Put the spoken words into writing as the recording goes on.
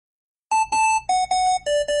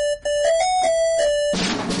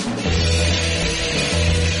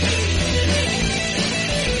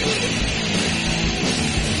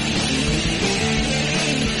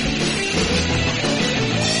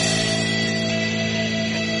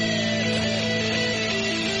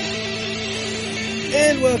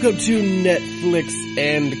Welcome to Netflix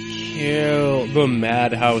and Kill, the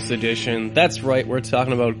Madhouse edition. That's right, we're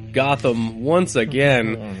talking about Gotham once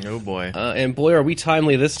again. Oh boy. And boy, are we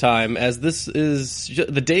timely this time, as this is,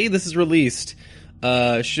 the day this is released,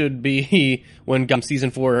 should be when Gotham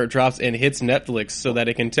Season 4 drops and hits Netflix, so that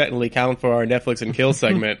it can technically count for our Netflix and Kill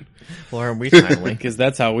segment. Well, aren't we timely? Because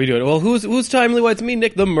that's how we do it. Well, who's timely? Well, it's me,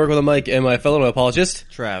 Nick, the Merc with the mic, and my fellow Unapologist,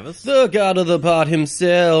 Travis. the god of the pod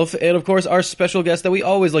himself, and of course our special guest that we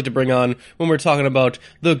always like to bring on when we're talking about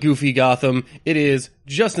the goofy Gotham. It is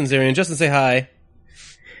Justin Zarian. Justin, say hi.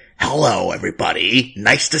 Hello, everybody.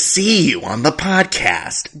 Nice to see you on the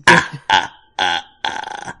podcast.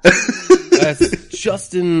 That's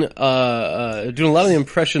Justin doing a lot of the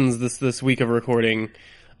impressions this week of recording.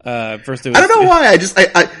 First, it was, I don't know why.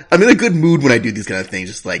 I'm in a good mood when I do these kind of things.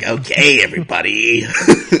 Just like, okay, everybody.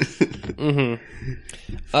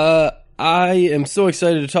 I am so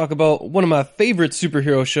excited to talk about one of my favorite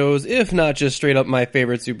superhero shows, if not just straight up my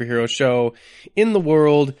favorite superhero show in the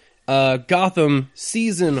world, Gotham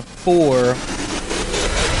Season 4.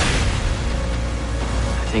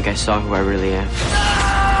 I think I saw who I really am.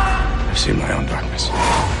 I've seen my own darkness.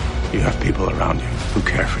 You have people around you who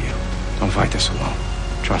care for you. Don't fight this alone.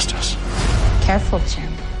 Trust us. Careful,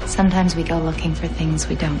 Jim. Sometimes we go looking for things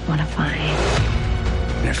we don't want to find.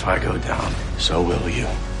 And if I go down, so will you.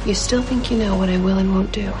 You still think you know what I will and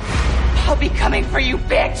won't do? I'll be coming for you,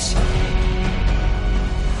 bitch!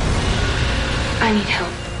 I need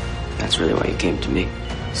help. That's really why you came to me.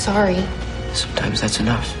 Sorry. Sometimes that's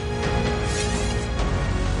enough.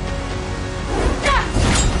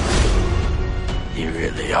 You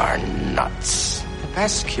really are nuts. The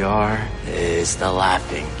best cure is the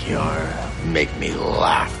laughing cure. Make me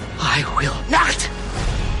laugh. I will not!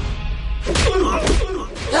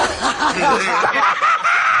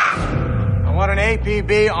 I want an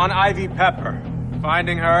APB on Ivy Pepper.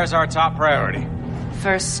 Finding her is our top priority.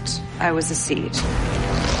 First, I was a seed.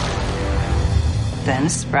 Then a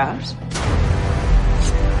sprout.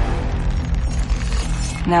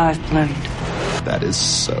 Now I've bloomed. That is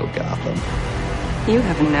so Gotham. You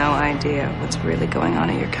have no idea what's really going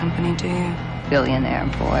on at your company, do you? Billionaire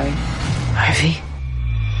boy. Ivy?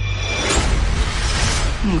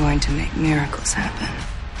 I'm going to make miracles happen.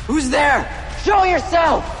 Who's there? Show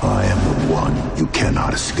yourself! I am the one you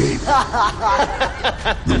cannot escape.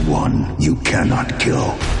 The one you cannot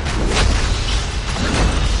kill.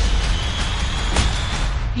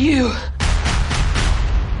 You!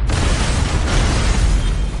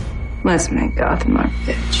 Let's make Gotham our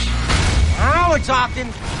bitch. Now we're talking.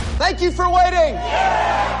 Thank you for waiting.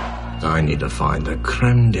 I need to find the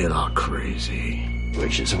creme de la crazy.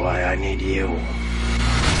 Which is why I need you.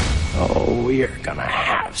 Oh, we are gonna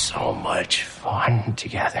have so much fun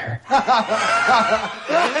together. Or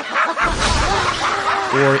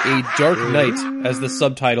a Dark Knight, as the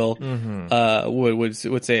subtitle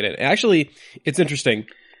would say it. Actually, it's interesting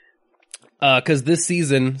because this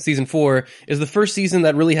season 4, is the first season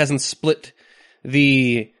that really hasn't split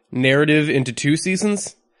the narrative into two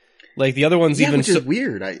seasons. Like the other ones, Which is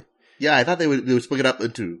weird. I thought they would split it up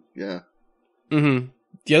into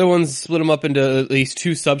The other ones split them up into at least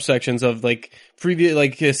two subsections of like previous,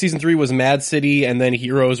 like season 3 was Mad City and then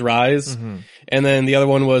Heroes Rise. And then the other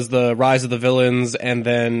one was the Rise of the Villains and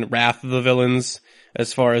then Wrath of the Villains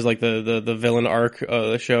as far as like the villain arc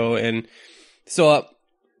of the show. And so,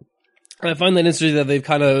 I find that interesting that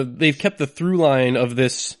they've kept the through line of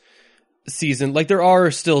this season. Like there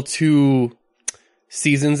are still two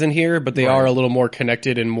seasons in here, but they are a little more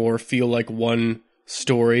connected and more feel like one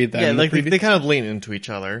story than they kind of lean into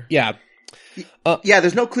each other. Yeah.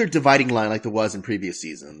 There's no clear dividing line like there was in previous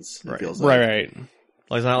seasons. It feels like. Right.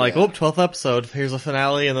 Like it's not like, 12th episode, here's a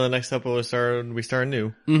finale, and then the next episode we start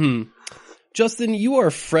new. Justin, you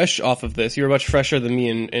are fresh off of this. You're much fresher than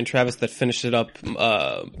me and Travis that finished it up some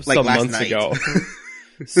months ago.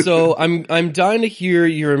 So I'm dying to hear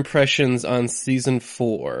your impressions on season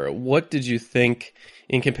 4. What did you think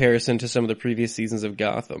in comparison to some of the previous seasons of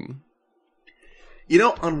Gotham? You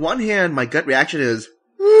know, on one hand, my gut reaction is,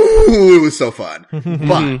 ooh, it was so fun.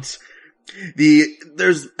 But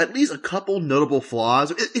there's at least a couple notable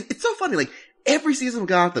flaws. It's so funny, like, every season of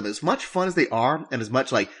Gotham, as much fun as they are, and as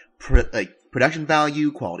much, like production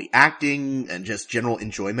value, quality acting, and just general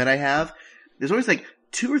enjoyment I have, there's always, like,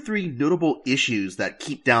 2 or 3 notable issues that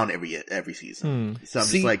keep down every season. So I'm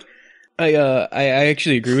just like... I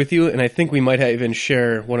actually agree with you, and I think we might even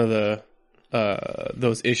share one of the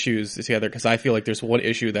those issues together, because I feel like there's one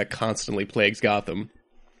issue that constantly plagues Gotham.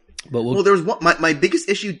 But there was one, my biggest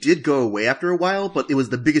issue did go away after a while, but it was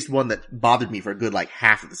the biggest one that bothered me for a good, like,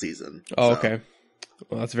 half of the season. Oh, okay.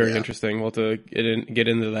 Well, that's very interesting. We'll have to get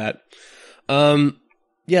into that. So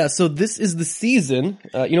this is the season.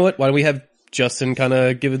 You know what? Why don't we have Justin kind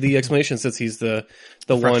of give the explanation, since he's the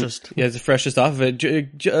freshest one. Yeah, the freshest off of it.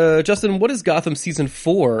 Justin, what is Gotham season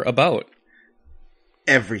 4 about?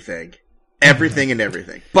 Everything. Everything and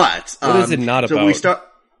everything. But what is it not about? So we start.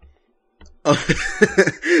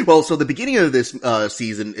 Well, so the beginning of this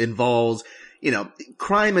season involves,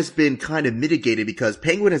 crime has been kind of mitigated because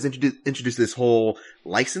Penguin has introduced this whole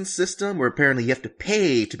license system where apparently you have to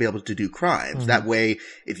pay to be able to do crimes. Mm-hmm. That way,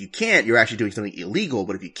 if you can't, you're actually doing something illegal.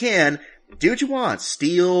 But if you can, do what you want.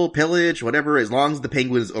 Steal, pillage, whatever, as long as the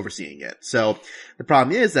Penguin is overseeing it. So the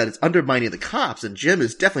problem is that it's undermining the cops, and Jim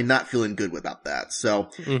is definitely not feeling good about that. So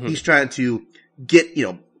he's trying to get,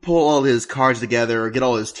 pull all his cards together, get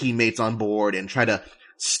all his teammates on board, and try to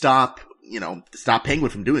stop Penguin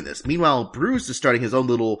from doing this. Meanwhile, Bruce is starting his own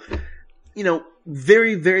little,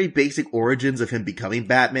 very, very basic origins of him becoming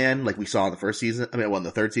Batman, like we saw in the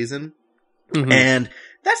the third season. Mm-hmm. And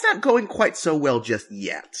that's not going quite so well just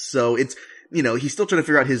yet. So it's, he's still trying to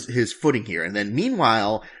figure out his footing here. And then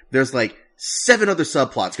meanwhile, there's like 7 other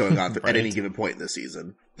subplots going on at any given point in this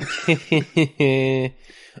season.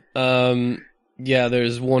 Yeah,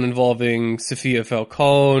 there's one involving Sophia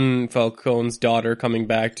Falcone's daughter coming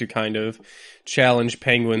back to kind of challenge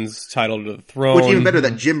Penguin's title to the throne. Which even better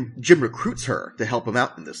that Jim recruits her to help him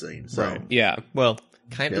out in this scene. So right. Yeah. Well,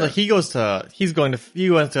 kind of like he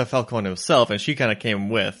went to Falcone himself, and she kind of came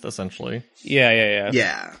with, essentially.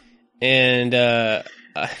 Yeah. And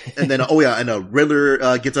and then, and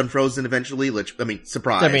Riddler gets unfrozen eventually, which,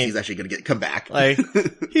 surprise, he's actually going to come back. Like,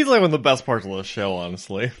 he's like one of the best parts of the show,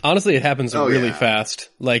 honestly. Honestly, it happens really fast.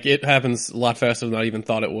 Like, it happens a lot faster than I even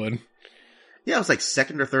thought it would. Yeah, it was like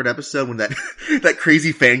second or third episode when that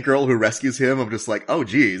crazy fangirl who rescues him, I'm just like, oh,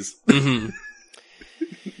 geez. Mm-hmm.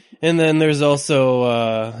 And then there's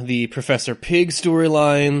also the Professor Pig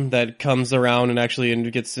storyline that comes around and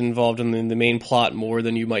actually gets involved in the main plot more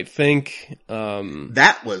than you might think.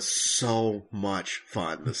 That was so much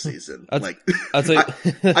fun this season. I'll tell you,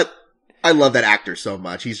 I love that actor so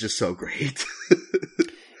much. He's just so great.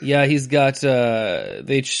 Yeah, he's got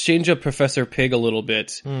they change up Professor Pig a little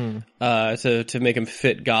bit to make him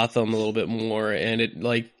fit Gotham a little bit more, and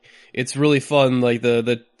it's really fun, like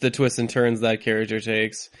the twists and turns that character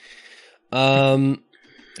takes. And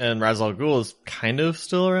Ra's al Ghul is kind of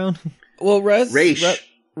still around. Well, Ra's al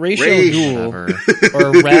Ghul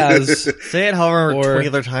or Raz. Say it however 20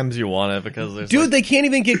 other times you want it, because there's they can't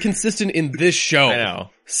even get consistent in this show. I know.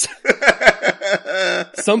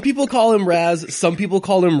 Some people call him Raz, some people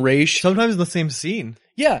call him Raish. Sometimes in the same scene.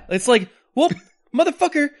 Yeah, it's like, well,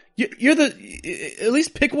 motherfucker, you're at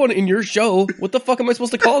least pick one in your show. What the fuck am I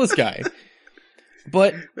supposed to call this guy?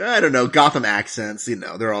 But I don't know, Gotham accents,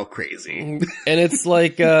 they're all crazy. And it's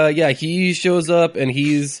like, he shows up and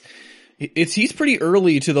he's pretty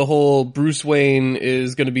early to the whole Bruce Wayne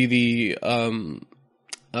is going to be the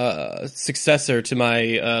successor to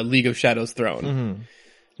my League of Shadows throne. Mm-hmm.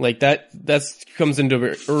 Like that comes into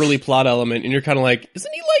an early plot element, and you're kind of like,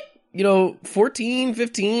 isn't he like 14,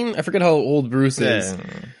 15? I forget how old Bruce is.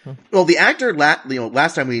 Well, the actor,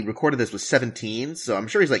 last time we recorded this was 17, so I'm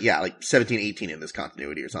sure he's like 17, 18 in this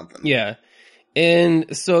continuity or something. Yeah.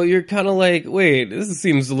 And so you're kind of like, wait, this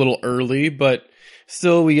seems a little early, but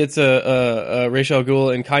still we get to Ra's al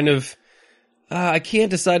Ghul, and kind of, I can't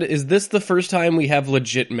decide, is this the first time we have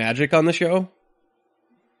legit magic on the show?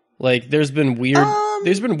 Like, there's been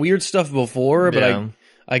weird stuff before, but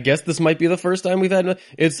I guess this might be the first time we've had.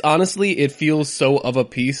 It feels so of a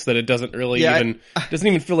piece that it doesn't really doesn't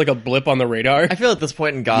even feel like a blip on the radar. I feel at this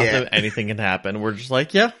point in Gotham, anything can happen. We're just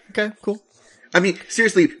like, yeah, okay, cool. I mean,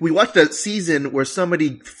 seriously, we watched a season where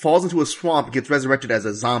somebody falls into a swamp and gets resurrected as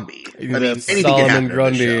a zombie. Anything can happen.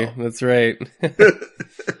 Grundy, that's right.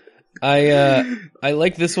 I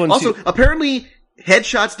like this one also, too. Apparently,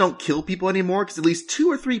 headshots don't kill people anymore, because at least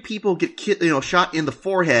 2 or 3 people get shot in the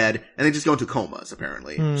forehead and they just go into comas,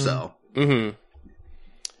 apparently. So. Mm-hmm.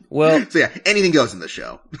 Well. So yeah, anything goes in the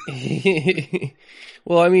show.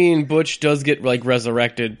 Well, I mean, Butch does get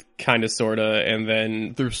resurrected, kinda, sorta, and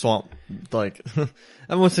then through swamp, I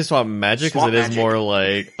wouldn't say swamp magic, because it is more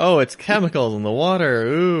like, oh, it's chemicals in the water,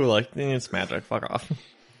 ooh, it's magic, fuck off.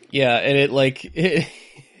 Yeah, and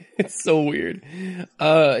it's so weird.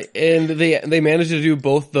 And they managed to do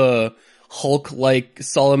both the Hulk-like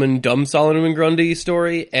Dumb Solomon Grundy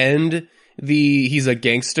story and he's a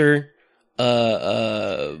gangster,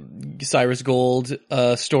 Cyrus Gold,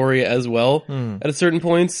 story as well at a certain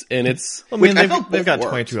points. And it's, they've got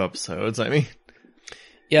 22 episodes,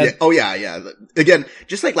 Yeah. Oh yeah. Again,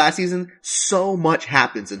 just like last season, so much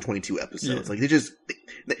happens in 22 episodes. Like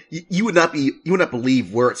you would not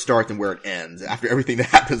believe where it starts and where it ends after everything that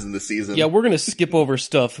happens in the season. Yeah, we're gonna skip over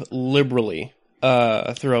stuff liberally,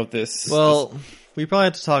 throughout this. Well, we probably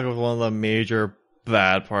have to talk about one of the major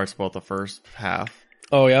bad parts about the first half.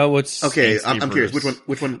 Oh yeah, what's... Okay, I'm curious.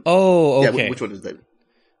 Which one? Oh, okay. Yeah, which one is that?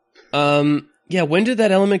 Yeah, when did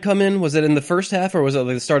that element come in? Was it in the first half or was it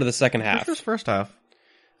like the start of the second half? This was first half.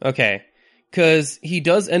 Okay. Cause he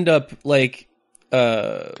does end up like,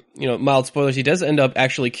 mild spoilers, he does end up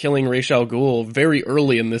actually killing Ra's al Ghul very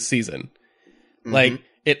early in this season. Mm-hmm. Like,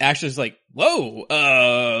 it actually is like, whoa,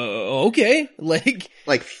 okay.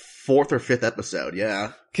 Like fourth or fifth episode,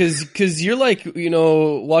 yeah. Cause you're like,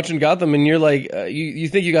 watching Gotham and you're like, you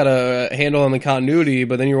think you got a handle on the continuity,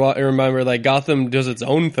 but then you remember like Gotham does its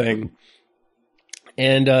own thing.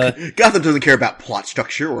 And, Gotham doesn't care about plot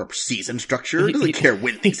structure or season structure. It doesn't care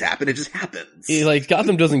when things happen. It just happens. Like,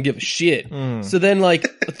 Gotham doesn't give a shit. So then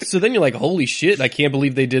you're like, holy shit, I can't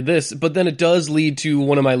believe they did this. But then it does lead to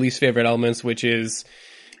one of my least favorite elements, which is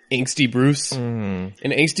Angsty Bruce. And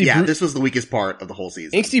Angsty Bruce... this was the weakest part of the whole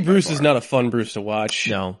season. Angsty Bruce is not a fun Bruce to watch.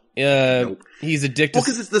 No. Nope. He's addicted... Well,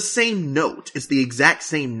 because it's the same note. It's the exact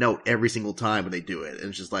same note every single time when they do it. And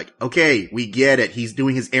it's just like, okay, we get it. He's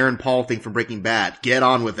doing his Aaron Paul thing from Breaking Bad. Get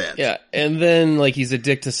on with it. Yeah, and then, like, he's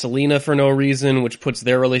addicted to Selena for no reason, which puts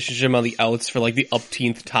their relationship on the outs for, like, the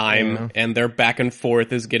upteenth time. And their back and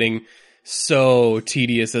forth is getting so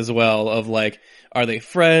tedious as well, of, like... Are they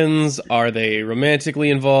friends? Are they romantically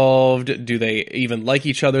involved? Do they even like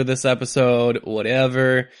each other this episode?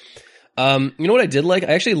 Whatever. You know what I did like? I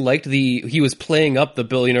actually liked he was playing up the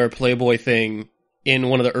billionaire playboy thing in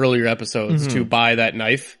one of the earlier episodes to buy that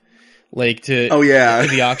knife. Like to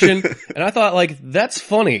the auction. And I thought like, that's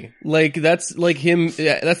funny. Like that's like him,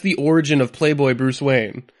 that's the origin of Playboy Bruce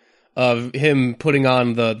Wayne. Of him putting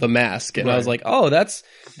on the mask. And I was like, oh, that's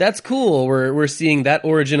cool. We're seeing that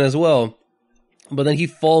origin as well. But then he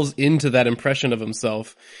falls into that impression of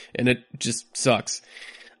himself, and it just sucks.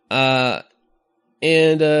 He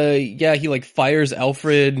like fires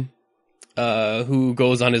Alfred, who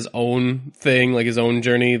goes on his own thing, like his own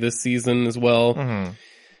journey this season as well.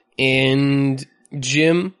 And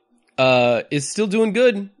Jim, is still doing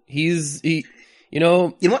good. You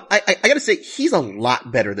know what? I gotta say, he's a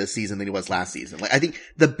lot better this season than he was last season. Like, I think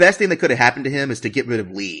the best thing that could have happened to him is to get rid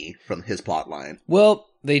of Lee from his plot line. Well,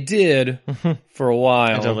 they did for a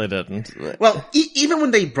while. Until they didn't. Well, even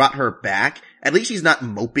when they brought her back, at least she's not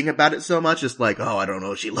moping about it so much. Just like, oh, I don't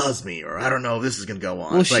know if she loves me, or I don't know if this is gonna go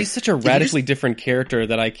on. Well, she's such a radically different character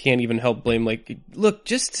that I can't even help blame. Like, look,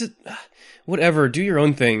 whatever, do your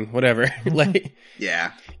own thing, whatever. Like,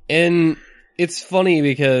 yeah. And it's funny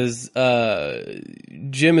because,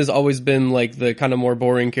 Jim has always been like the kind of more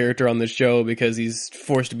boring character on this show because he's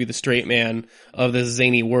forced to be the straight man of this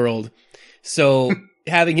zany world. So,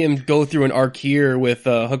 having him go through an arc here with,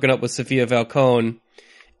 hooking up with Sophia Falcone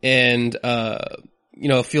and, feeling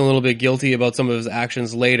a little bit guilty about some of his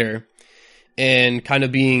actions later and kind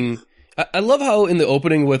of being, I love how in the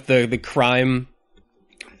opening with the crime,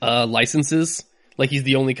 licenses, like he's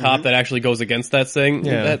the only cop that actually goes against that thing.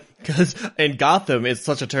 Yeah. Because in Gotham, it's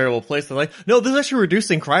such a terrible place. They're like, no, this is actually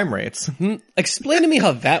reducing crime rates. Explain to me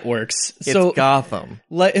how that works. It's Gotham.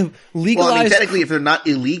 Like, legalize. Well, I mean, technically, if they're not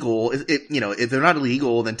illegal, if they're not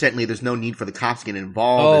illegal, then technically there's no need for the cops to get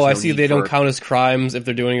involved. Oh, I see. They don't count as crimes if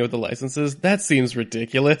they're doing it with the licenses. That seems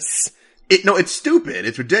ridiculous. No, it's stupid.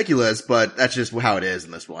 It's ridiculous, but that's just how it is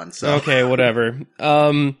in this one. So okay, whatever.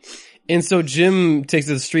 And so Jim takes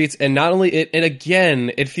to the streets, and not only and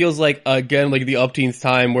again, it feels like like the upteenth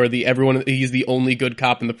time where he's the only good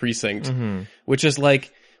cop in the precinct, which is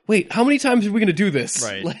like, wait, how many times are we going to do this?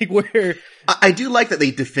 Right. Like, where I do like that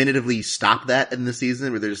they definitively stopped that in the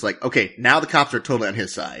season, where they're just like, okay, now the cops are totally on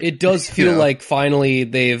his side. It does feel like finally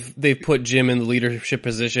they've put Jim in the leadership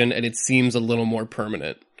position, and it seems a little more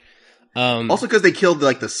permanent. Also because they killed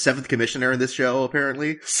like the 7th commissioner in this show,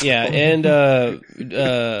 apparently. So. Yeah, and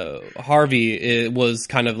Harvey was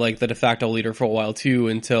kind of like the de facto leader for a while too,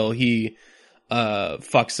 until he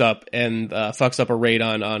fucks up a raid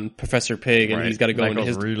on Professor Pig, and he's got to go into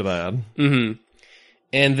his really bad. And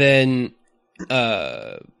then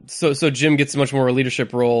so Jim gets much more a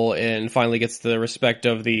leadership role and finally gets the respect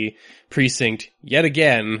of the precinct yet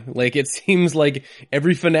again. Like, it seems like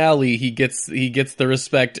every finale he gets the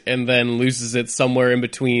respect and then loses it somewhere in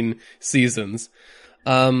between seasons.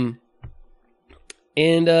 We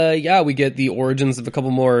get the origins of a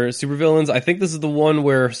couple more supervillains. I think this is the one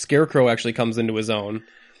where Scarecrow actually comes into his own.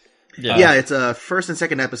 Yeah, it's first and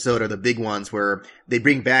second episode are the big ones where they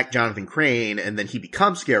bring back Jonathan Crane and then he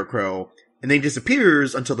becomes Scarecrow and then he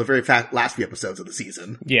disappears until the very last few episodes of the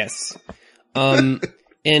season. Yes. And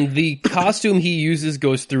the costume he uses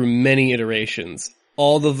goes through many iterations.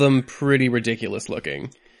 All of them pretty ridiculous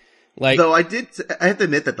looking. Like, though I have to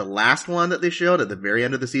admit that the last one that they showed at the very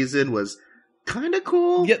end of the season was kind of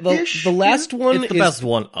cool. Yeah, the last one it's the best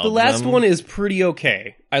one of the last them. one is pretty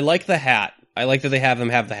okay. I like the hat. I like that they have them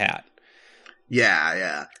have the hat.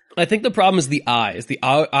 Yeah. I think the problem is the eyes. The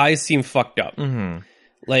eyes seem fucked up. Mm-hmm.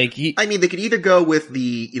 Like, I mean, they could either go with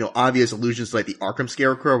the, obvious allusions to like the Arkham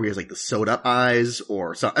Scarecrow where he has like the sewed up eyes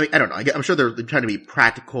or something. I mean, I don't know. I'm sure they're trying to be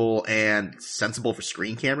practical and sensible for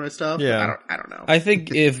screen camera and stuff. Yeah. I don't know. I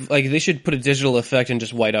think if, like, they should put a digital effect and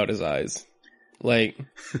just white out his eyes. Like,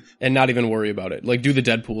 and not even worry about it. Like, do the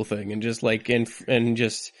Deadpool thing and just like, and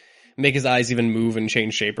just make his eyes even move and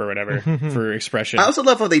change shape or whatever for expression. I also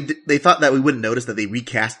love how they thought that we wouldn't notice that they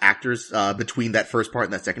recast actors between that first part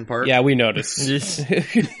and that second part. Yeah, we noticed.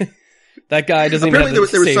 That guy doesn't Apparently even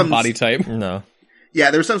have the there was same some body type. No. Yeah,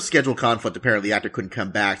 there was some schedule conflict. Apparently the actor couldn't come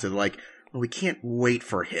back, so they're like, well, we can't wait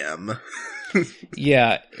for him.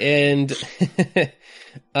 Yeah, and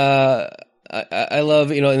I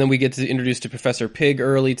love, and then we get to introduce to Professor Pig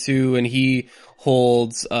early too, and he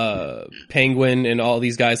holds Penguin and all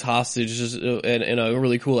these guys hostage in a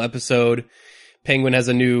really cool episode. Penguin has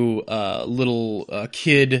a new little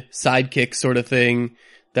kid sidekick sort of thing.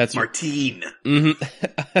 That's Martine. Mm-hmm.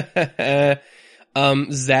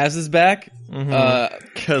 Zaz is back.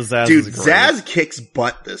 Cause Zaz Dude, is great. Zaz kicks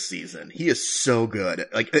butt this season. He is so good.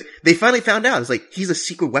 Like, they finally found out. It's like, he's a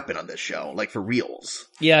secret weapon on this show. Like, for reals.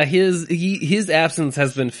 Yeah, his absence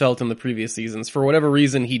has been felt in the previous seasons. For whatever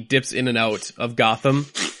reason, he dips in and out of Gotham.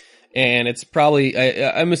 And it's probably,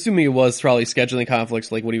 I'm assuming it was probably scheduling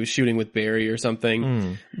conflicts, like when he was shooting with Barry or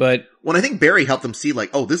something. But well, I think Barry helped him see, like,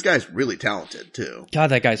 oh, this guy's really talented too. God,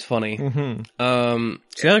 that guy's funny. Mm-hmm.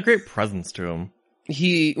 He's got a great presence to him.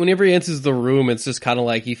 Whenever he enters the room, it's just kind of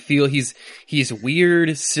like he's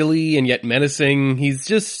weird, silly, and yet menacing. He's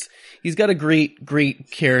got a great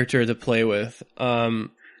character to play with.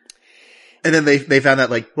 And then they found out,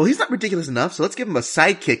 like, well, he's not ridiculous enough, so let's give him a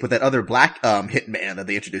sidekick with that other black hitman that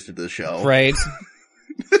they introduced into the show. Right.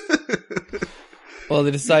 Well,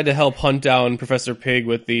 they decide to help hunt down Professor Pig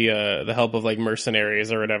with the help of like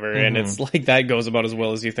mercenaries or whatever, and it's like that goes about as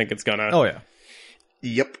well as you think it's gonna. Oh yeah.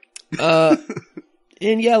 Yep.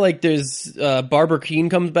 And yeah, like there's Barbara Keene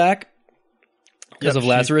comes back because of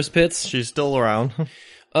Lazarus Pits. She's still around.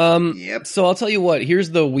 Yep. So I'll tell you what, here's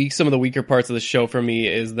some of the weaker parts of the show for me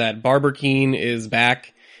is that Barbara Keene is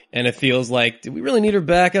back and it feels like, do we really need her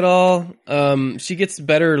back at all? She gets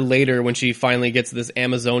better later when she finally gets this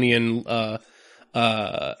Amazonian,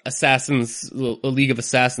 assassins, a League of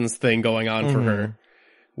Assassins thing going on for her,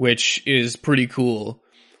 which is pretty cool.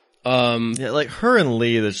 Yeah, like her and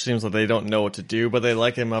Lee, it seems like they don't know what to do, but they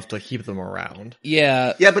like him enough to keep them around.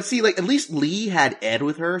 Yeah. Yeah, but see, like, at least Lee had Ed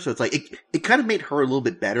with her, so it's like, it kind of made her a little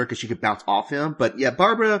bit better because she could bounce off him. But yeah,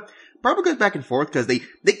 Barbara goes back and forth because they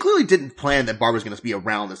clearly didn't plan that Barbara's going to be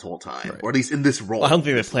around this whole time, or at least in this role. Well, I don't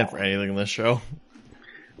think they planned for anything in this show.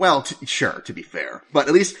 Well, sure, to be fair, but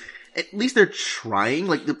at least they're trying.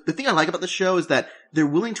 Like, the thing I like about the show is that they're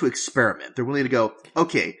willing to experiment. They're willing to go,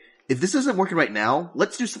 okay, if this isn't working right now,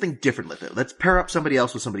 let's do something different with it. Let's pair up somebody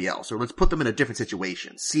else with somebody else, or let's put them in a different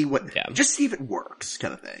situation. Just see if it works,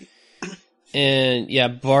 kind of thing. And yeah,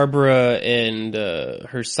 Barbara and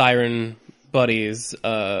her siren buddies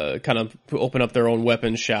kind of open up their own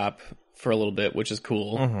weapons shop for a little bit, which is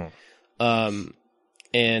cool.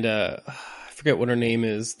 And I forget what her name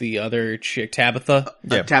is, the other chick, Tabitha.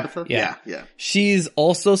 Tabitha? Yeah. Yeah. She's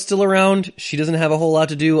also still around. She doesn't have a whole lot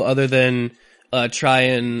to do other than try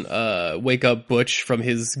and wake up Butch from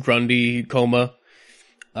his Grundy coma.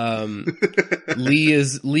 Lee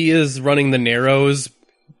is running the Narrows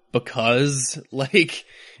because, like,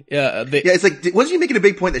 it's like, wasn't he making a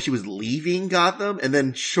big point that she was leaving Gotham, and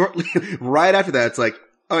then shortly, right after that, it's like,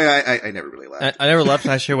 oh yeah, I never really left. I never left.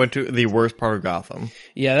 I actually went to the worst part of Gotham.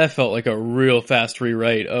 Yeah, that felt like a real fast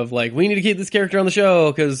rewrite of like, we need to keep this character on the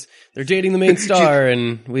show because they're dating the main star,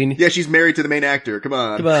 and she's married to the main actor. Come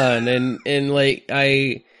on, and like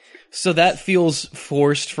so that feels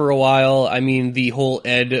forced for a while. I mean, the whole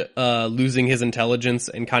Ed losing his intelligence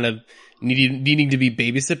and kind of needing to be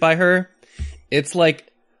babysit by her. It's like,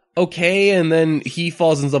 okay, and then he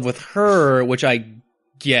falls in love with her, which I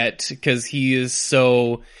get because he is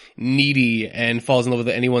so needy and falls in love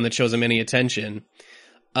with anyone that shows him any attention.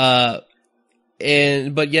 But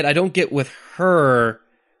yet I don't get with her,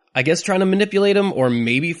 I guess, trying to manipulate him or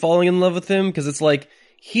maybe falling in love with him, because it's like,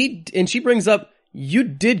 she brings up, you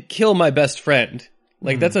did kill my best friend.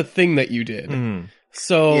 Like, that's a thing that you did.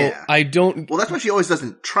 So, Yeah. I don't... Well, that's why she always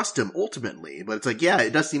doesn't trust him ultimately. But it's like, yeah,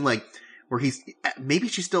 it does seem like where maybe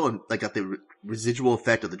she's still like got the residual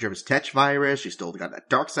effect of the Jervis Tetch virus. She's still got that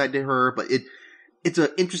dark side to her, but it's an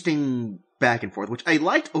interesting back and forth, which I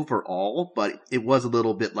liked overall, but it was a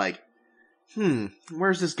little bit like,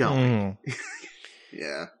 where's this going?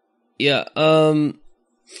 Yeah. Yeah, and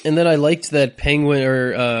then I liked that Penguin,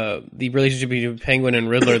 or the relationship between Penguin and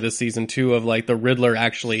Riddler this season too, of like the Riddler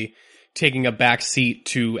actually taking a back seat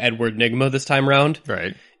to Edward Nygma this time around.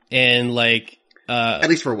 Right. And like... at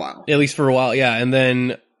least for a while. At least for a while, yeah. And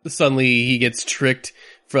then suddenly he gets tricked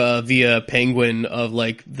via Penguin of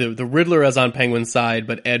like the Riddler is on Penguin's side,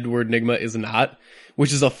 but Edward Nygma is not,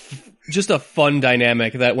 which is just a fun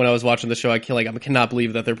dynamic that when I was watching the show, I cannot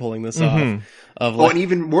believe that they're pulling this off. And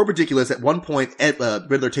even more ridiculous, at one point,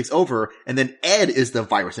 Riddler takes over, and then Ed is the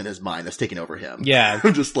virus in his mind that's taking over him. Yeah.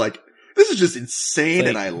 I'm just like, this is just insane,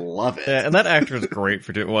 and I love it. Yeah, and that actor is great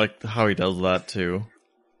for doing like how he does that too.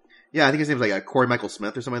 Yeah, I think his name's like Corey Michael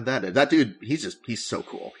Smith or something like that. That dude, he's so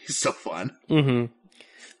cool. He's so fun.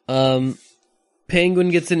 Penguin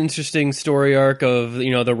gets an interesting story arc of,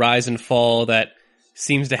 the rise and fall that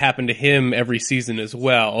seems to happen to him every season as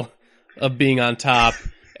well, of being on top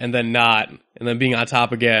and then not, and then being on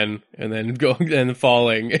top again and then and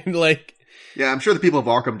falling and like. Yeah, I'm sure the people of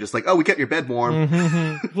Arkham just like, oh, we kept your bed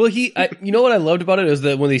warm. Well, you know what I loved about it is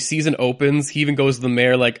that when the season opens, he even goes to the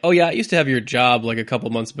mayor like, "Oh yeah, I used to have your job like a couple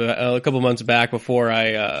months back before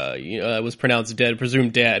I was pronounced dead,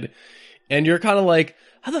 presumed dead," and you're kind of like,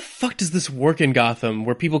 how the fuck does this work in Gotham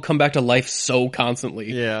where people come back to life so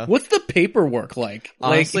constantly? Yeah, what's the paperwork like?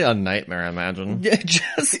 Honestly, a nightmare. I imagine. Yeah,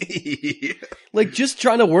 just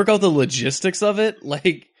trying to work out the logistics of it,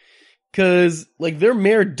 like. Cause, like, their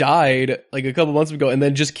mayor died, like, a couple months ago and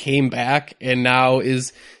then just came back and now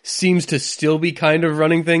seems to still be kind of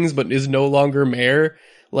running things, but is no longer mayor.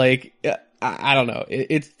 Like, I don't know.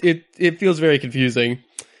 It feels very confusing.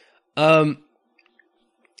 But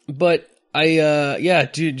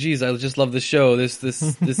geez, I just love the show. This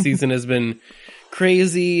season has been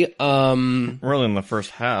crazy. Really in the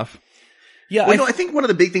first half. Yeah. Well, I think one of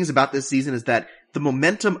the big things about this season is that the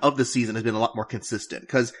momentum of the season has been a lot more consistent,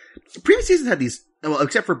 because previous seasons had these, well,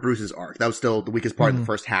 except for Bruce's arc, that was still the weakest part of the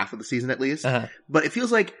first half of the season at least. But it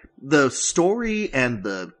feels like the story and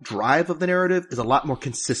the drive of the narrative is a lot more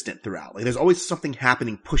consistent throughout. Like, there's always something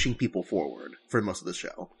happening pushing people forward for most of the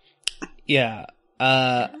show. Yeah.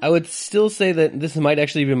 I would still say that this might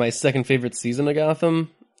actually be my second favorite season of Gotham.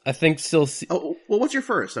 I think still... well, what's your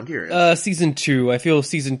first? I'm curious. Season 2. I feel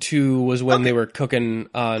season 2 was when they were cooking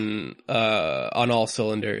on all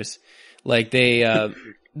cylinders. Like, they...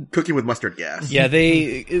 cooking with mustard gas. Yeah,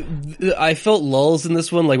 I felt lulls in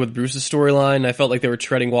this one, like with Bruce's storyline. I felt like they were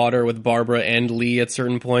treading water with Barbara and Lee at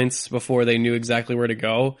certain points before they knew exactly where to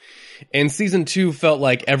go. And season 2 felt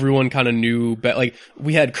like everyone kind of knew... Like,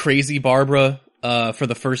 we had crazy Barbara... for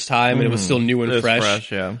the first time, and it was still new and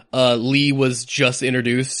fresh. Yeah. Lee was just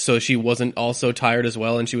introduced, so she wasn't also tired as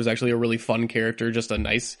well, and she was actually a really fun character, just a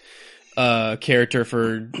nice character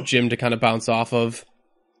for Jim to kind of bounce off of.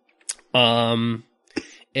 And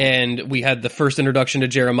we had the first introduction to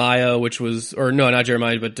Jeremiah, which was, or no, not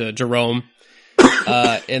Jeremiah, but Jerome.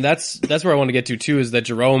 And that's where I want to get to too, is that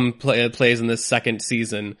Jerome plays in this second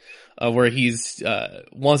season, where he's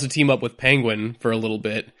wants to team up with Penguin for a little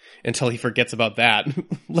bit until he forgets about that.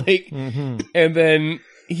 And then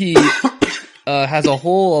he has a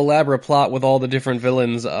whole elaborate plot with all the different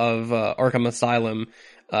villains of Arkham Asylum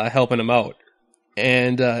helping him out.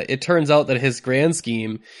 And it turns out that his grand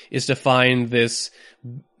scheme is to find this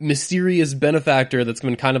mysterious benefactor that's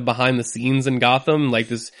been kind of behind the scenes in Gotham, like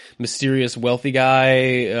this mysterious wealthy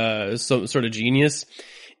guy, some sort of genius.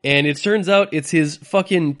 And it turns out it's his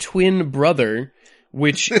fucking twin brother,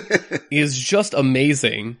 which is just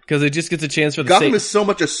amazing, because it just gets a chance for the Gotham is so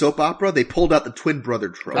much a soap opera, they pulled out the twin brother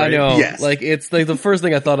trope. I know. Yes. Like, it's like the first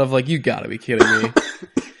thing I thought of, like, you gotta be kidding me.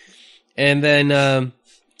 And then,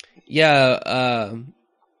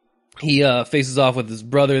 he faces off with his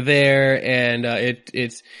brother there, and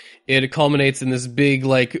it culminates in this big,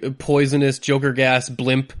 like, poisonous Joker gas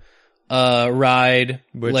blimp ride.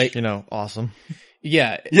 Which, like, awesome.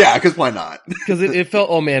 Yeah, because why not? Because it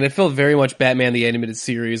felt very much Batman the Animated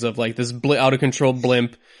Series, of like this out of control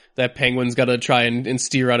blimp that Penguin's got to try and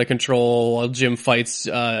steer out of control while Jim fights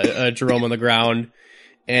Jerome on the ground.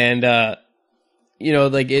 And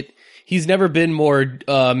he's never been more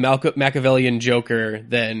Machiavellian Joker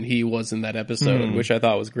than he was in that episode, which I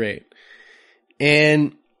thought was great.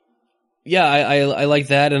 And yeah, I like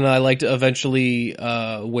that, and I liked eventually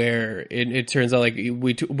where it turns out like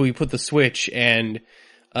we put the switch, and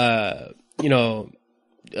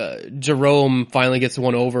Jerome finally gets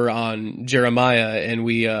one over on Jeremiah, and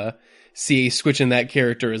we see a switch in that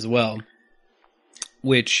character as well,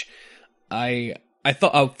 which I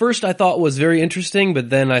thought first I thought was very interesting, but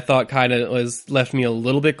then I thought kind of left me a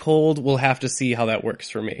little bit cold. We'll have to see how that works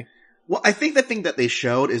for me. Well, I think the thing that they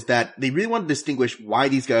showed is that they really want to distinguish why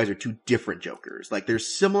these guys are two different Jokers. Like, they're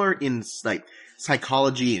similar in, like,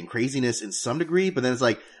 psychology and craziness in some degree, but then it's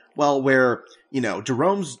like, well, where,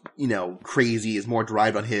 Jerome's, crazy is more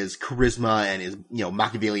derived on his charisma and his,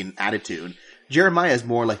 Machiavellian attitude. Jeremiah is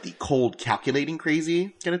more like the cold, calculating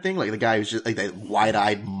crazy kind of thing. Like, the guy who's just, like, that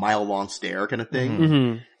wide-eyed, mile-long stare kind of thing.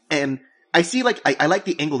 Mm-hmm. And I see, like, I like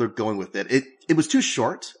the angle they're going with it. It was too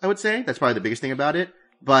short, I would say. That's probably the biggest thing about it.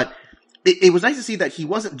 But it was nice to see that he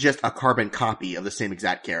wasn't just a carbon copy of the same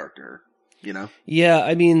exact character, Yeah,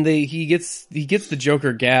 I mean, he gets the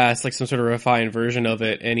Joker gas, like some sort of refined version of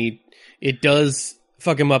it, and it does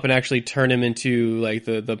fuck him up and actually turn him into like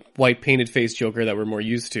the white painted face Joker that we're more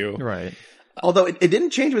used to. Right. Although it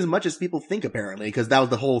didn't change him as much as people think, apparently, because that was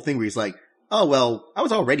the whole thing where he's like, oh, well, I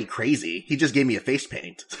was already crazy. He just gave me a face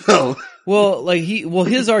paint. So. Well,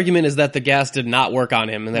 his argument is that the gas did not work on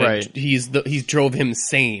him, and that right. he drove him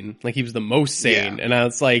sane. Like, he was the most sane. Yeah. And I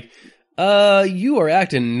was like, you are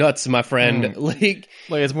acting nuts, my friend. Like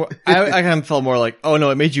it's more, I kind of felt more like, oh no,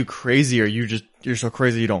 it made you crazy, or you're so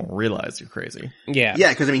crazy you don't realize you're crazy. Yeah. Yeah,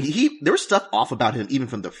 because I mean, there was stuff off about him even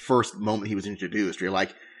from the first moment he was introduced, where you're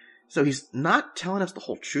like, so he's not telling us the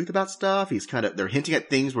whole truth about stuff. They're hinting at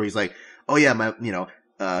things where he's like, oh yeah,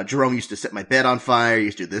 Jerome used to set my bed on fire, he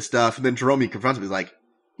used to do this stuff, and then Jerome confronts him, he's like,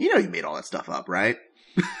 you made all that stuff up, right?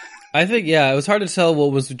 I think, yeah, it was hard to tell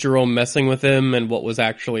what was Jerome messing with him and what was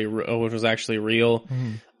actually real.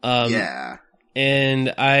 Yeah.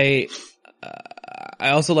 And I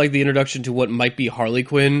also like the introduction to what might be Harley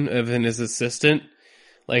Quinn and his assistant.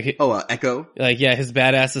 Like, Echo? Like, yeah, his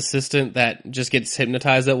badass assistant that just gets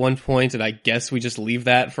hypnotized at one point, and I guess we just leave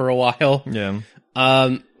that for a while. Yeah.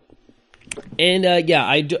 I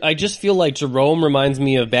just feel like Jerome reminds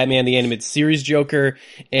me of Batman the Animated Series Joker,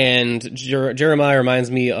 and Jeremiah reminds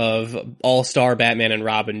me of All-Star Batman and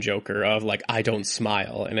Robin Joker, of like, I don't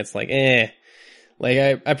smile, and it's like, Like,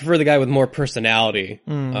 I prefer the guy with more personality,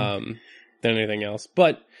 than anything else,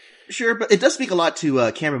 but... Sure, but it does speak a lot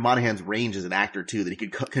to Cameron Monaghan's range as an actor, too, that he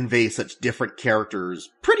could convey such different characters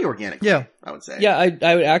pretty organically, I would say. Yeah,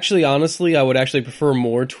 I would actually, honestly, prefer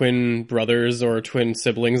more twin brothers or twin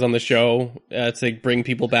siblings on the show to bring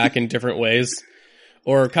people back in different ways.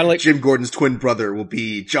 Or kind of like... Jim Gordon's twin brother will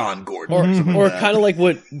be John Gordon. Or kind of like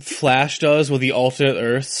what Flash does with the alternate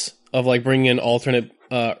Earths, of like bringing in alternate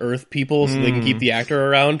Earth people so they can keep the actor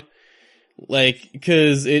around. Like,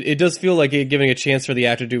 cause it does feel like giving a chance for the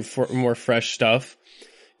actor to do more fresh stuff.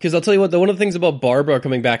 Cause I'll tell you what, one of the things about Barbara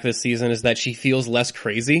coming back this season is that she feels less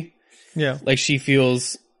crazy. Yeah. Like, she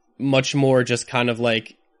feels much more just kind of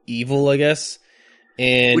like evil, I guess.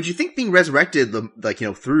 And would you think being resurrected,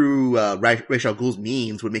 through Ra's al Ghul's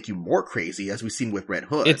means would make you more crazy, as we've seen with Red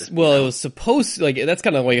Hood? It was supposed to, like, that's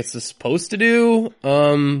kind of like it's supposed to do.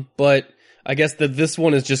 But I guess that this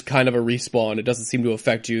one is just kind of a respawn. It doesn't seem to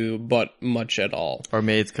affect you but much at all. Or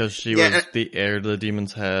maybe it's because she was the heir to the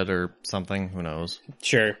demon's head or something. Who knows?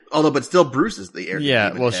 Sure. Although, but still Bruce is the heir to the demon's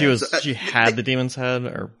head. Yeah, well, she had the demon's head,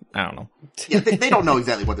 or I don't know. Yeah, they don't know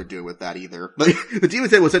exactly what they're doing with that either. Like, the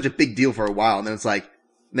demon's head was such a big deal for a while, and then it's like,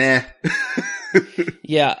 nah.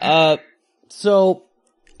 Yeah, so...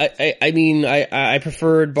 I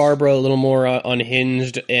preferred Barbara a little more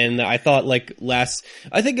unhinged, and I thought the last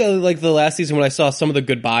season when I saw some of the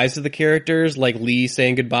goodbyes to the characters, like Lee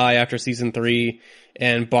saying goodbye after season 3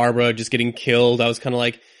 and Barbara just getting killed, I was kind of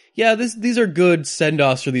like, yeah, these are good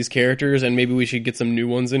send-offs for these characters, and maybe we should get some new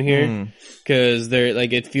ones in here, because they're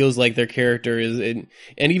like, it feels like their character is, and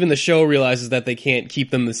even the show realizes that they can't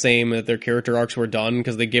keep them the same, that their character arcs were done,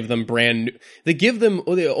 because they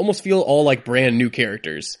almost feel all like brand new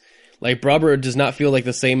characters. Like, Barbara does not feel like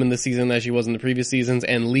the same in this season as she was in the previous seasons,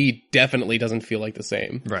 and Lee definitely doesn't feel like the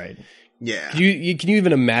same. Right. Yeah. Can you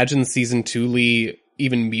even imagine season 2 Lee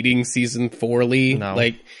even meeting season 4 Lee? No.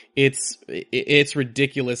 Like, it's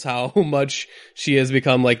ridiculous how much she has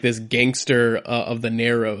become like this gangster of the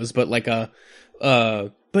Narrows, but like a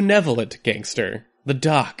benevolent gangster. The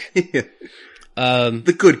Doc.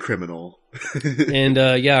 The good criminal. And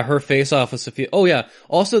her face off with Sophia. Oh yeah.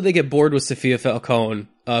 Also, they get bored with Sophia Falcone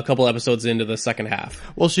a couple episodes into the second half.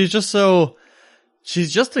 Well, she's just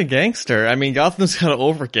a gangster. I mean, Gotham's kind of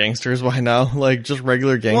over gangsters by now, like just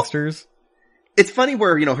regular gangsters. Well, It's funny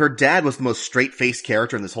where, her dad was the most straight-faced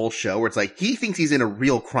character in this whole show, where it's like, he thinks he's in a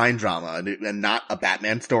real crime drama and not a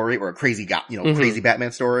Batman story or a crazy crazy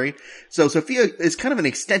Batman story. So Sophia is kind of an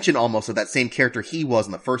extension almost of that same character he was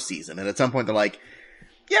in the first season. And at some point they're like,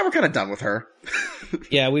 yeah, we're kind of done with her.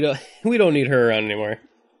 Yeah, we don't need her around anymore.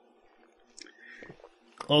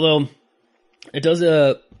 Although, it does,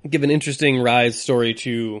 give an interesting rise story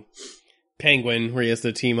to Penguin, where he has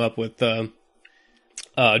to team up with,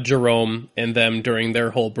 Jerome and them during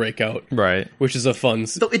their whole breakout. Right. Which is a fun...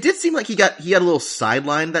 So it did seem like he had a little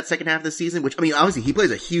sideline that second half of the season, which, I mean, obviously he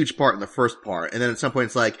plays a huge part in the first part, and then at some point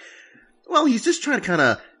it's like, well, he's just trying to kind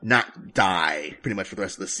of not die pretty much for the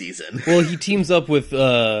rest of the season. Well, he teams up with,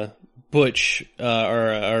 Butch,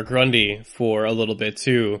 or Grundy for a little bit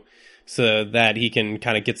too, so that he can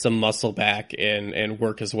kind of get some muscle back and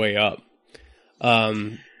work his way up.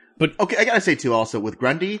 But okay, I gotta say too also, with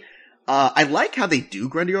Grundy, I like how they do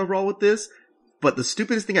Grundy overall with this, but the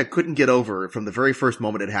stupidest thing I couldn't get over from the very first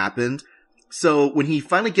moment it happened. So when he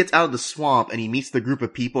finally gets out of the swamp and he meets the group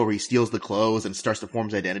of people where he steals the clothes and starts to form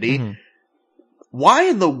his identity, why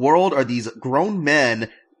in the world are these grown men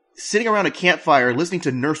sitting around a campfire listening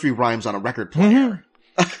to nursery rhymes on a record player?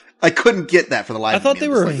 I couldn't get that for the life of me. I thought they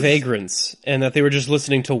were vagrants and that they were just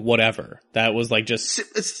listening to whatever. That was like just...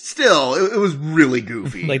 Still, it was really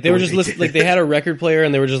goofy. Like they were just listening, like they had a record player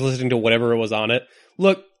and they were just listening to whatever was on it.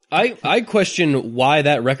 Look, I question why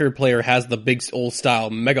that record player has the big old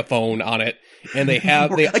style megaphone on it. And they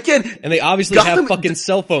obviously have fucking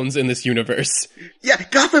cell phones in this universe. Yeah,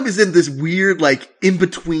 Gotham is in this weird, like,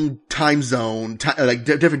 in-between time zone,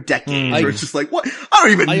 different decades, where it's just like, what? I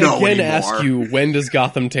don't even know anymore. I again ask you, when does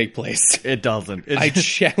Gotham take place? It doesn't. I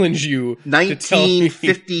challenge you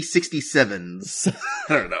 1950, 67s.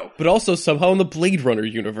 I don't know. But also somehow in the Blade Runner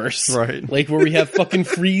universe. Right. Like, where we have fucking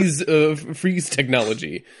freeze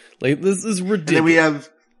technology. Like, this is ridiculous. And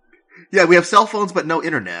then we have cell phones, but no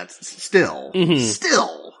internet. Still.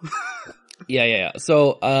 Still. Yeah.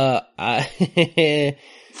 So, I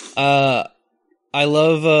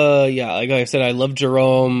love, like I said, I love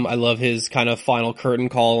Jerome. I love his kind of final curtain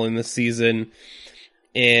call in this season.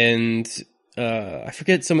 And, I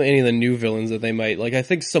forget any of the new villains that they might, like, I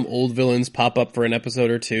think some old villains pop up for an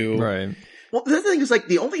episode or two. Right. Well, the other thing is, like,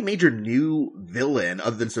 the only major new villain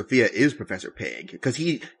other than Sophia is Professor Pig, because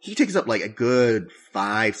he takes up, like, a good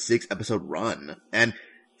 5-6 episode run. And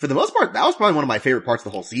for the most part, that was probably one of my favorite parts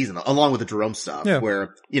of the whole season, along with the Jerome stuff,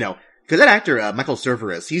 where, because that actor, Michael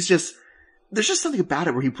Cerveris, there's just something about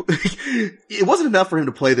it where it wasn't enough for him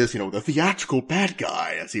to play this, the theatrical bad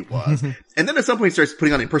guy as he was. And then at some point he starts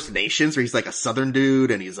putting on impersonations where he's like a Southern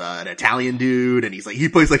dude and he's an Italian dude and he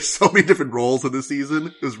plays like so many different roles in this season.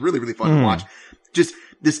 It was really, really fun to watch. Just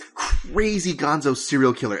this crazy gonzo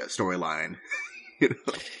serial killer storyline.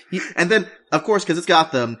 And then, of course, cause it's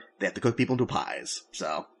Gotham, they have to cook people into pies.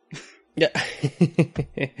 So. Yeah.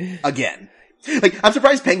 Again. Like, I'm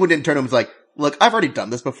surprised Penguin didn't turn to him and was like, look, I've already done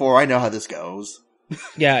this before. I know how this goes.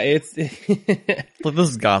 Yeah, it's... Look, this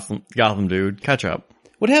is Gotham, dude. Catch up.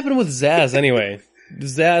 What happened with Zaz, anyway?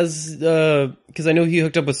 Zaz, because I know he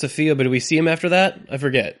hooked up with Sophia, but did we see him after that? I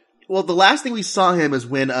forget. Well, the last thing we saw him is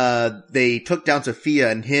when, they took down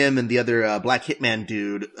Sophia and him and the other, black hitman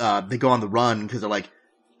dude, they go on the run because they're like,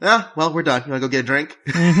 well, we're done. You wanna go get a drink?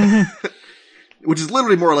 Which is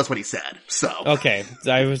literally more or less what he said, so. Okay.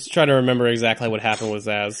 I was trying to remember exactly what happened with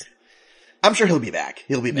Zaz. I'm sure he'll be back.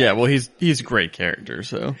 Yeah, well, he's a great character,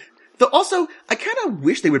 so. Though also, I kind of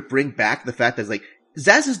wish they would bring back the fact that, like,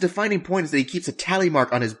 Zaz's defining point is that he keeps a tally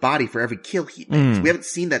mark on his body for every kill he makes. We haven't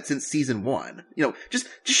seen that since season 1. Just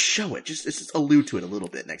show it. Just allude to it a little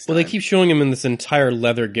bit next time. Well, they keep showing him in this entire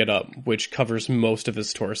leather getup, which covers most of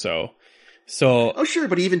his torso. So. Oh, sure,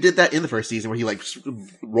 but he even did that in the first season where he, like,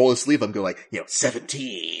 roll his sleeve up and go, like,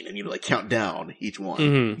 17, and, like, count down each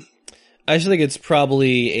one. I just think it's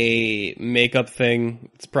probably a makeup thing.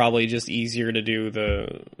 It's probably just easier to do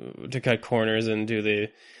to cut corners and do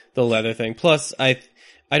the leather thing. Plus, I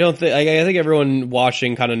think everyone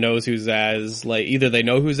watching kind of knows who Zaz, like, either they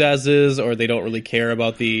know who Zaz is or they don't really care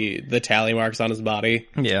about the tally marks on his body.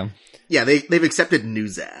 Yeah. Yeah, they've accepted new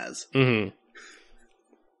Zaz. And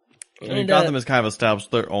Gotham has kind of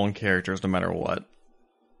established their own characters no matter what.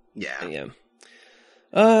 Yeah. Yeah.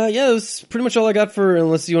 That was pretty much all I got for,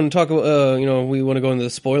 unless you want to talk about, we want to go into the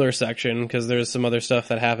spoiler section, because there's some other stuff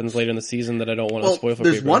that happens later in the season that I don't want to spoil for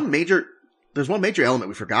people. There's one major element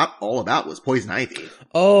we forgot all about was Poison Ivy.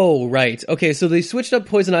 Oh, right. Okay, so they switched up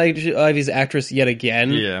Poison Ivy's actress yet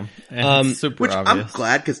again. Yeah. Super which obvious. I'm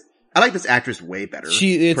glad, because I like this actress way better.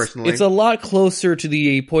 Personally, it's a lot closer to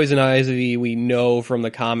the Poison Ivy we know from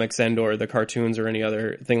the comics and or the cartoons or any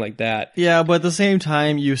other thing like that. Yeah, but at the same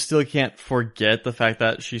time, you still can't forget the fact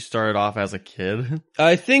that she started off as a kid.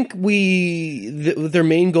 I think their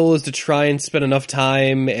main goal is to try and spend enough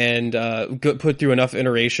time and put through enough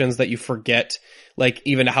iterations that you forget, like,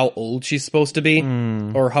 even how old she's supposed to be,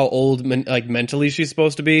 or how old mentally she's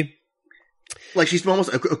supposed to be. Like, she's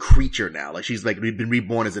almost a creature now. Like, she's like been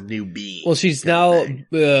reborn as a new being. Well, she's now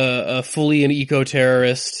fully an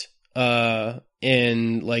eco-terrorist,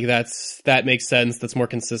 and like that makes sense. That's more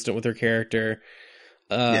consistent with her character.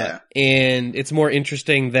 And it's more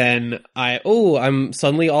interesting than I'm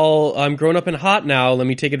grown up and hot now. Let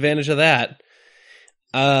me take advantage of that.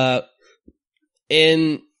 And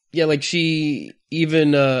yeah, like she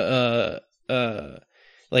even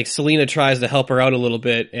like Selena tries to help her out a little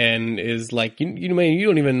bit and is like, you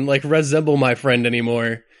don't even like resemble my friend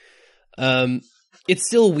anymore. It's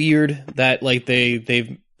still weird that like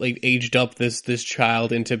they've like aged up this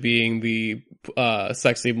child into being the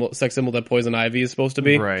sex symbol that Poison Ivy is supposed to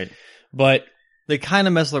be. Right. But they kind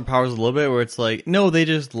of mess with their powers a little bit where it's like, no, they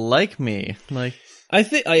just like me. Like, I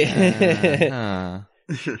think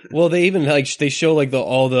well, they even they show like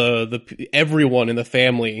everyone in the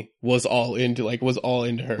family was all into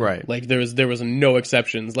her. Right. Like there was no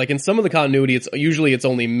exceptions. Like in some of the continuity, it's usually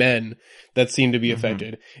only men that seem to be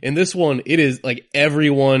affected. In this one, it is like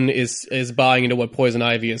everyone is buying into what Poison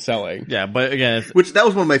Ivy is selling. Yeah, but again, that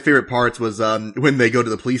was one of my favorite parts was when they go to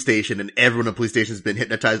the police station and everyone at the police station has been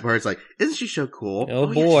hypnotized by her. It's like, isn't she so cool?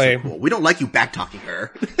 Oh boy, yeah, she's so cool. We don't like you back talking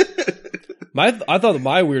her. I thought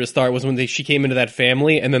my weirdest start was when she came into that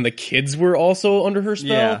family and then the kids were also under her spell.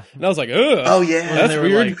 Yeah. And I was like, ugh. Oh yeah. That's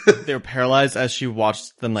weird. They were paralyzed as she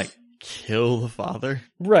watched them like kill the father.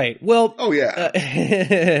 Right. Well. Oh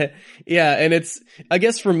yeah. Yeah. And I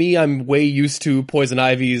guess for me, I'm way used to Poison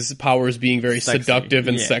Ivy's powers being very seductive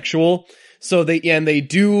and sexual. So they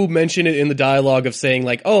do mention it in the dialogue of saying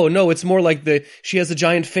like, oh no, it's more like she has a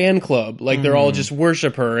giant fan club. Like they're all just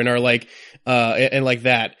worship her and are like, and like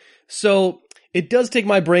that. So it does take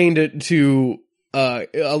my brain to a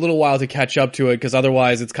little while to catch up to it, because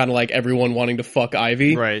otherwise it's kind of like everyone wanting to fuck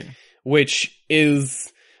Ivy. Right. Which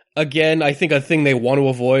is, again, I think a thing they want to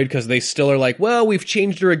avoid, because they still are like, well, we've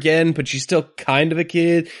changed her again, but she's still kind of a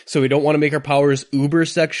kid, so we don't want to make her powers uber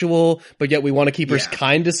sexual, but yet we want to keep her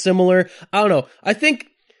kind of similar. I don't know. I think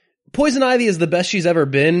Poison Ivy is the best she's ever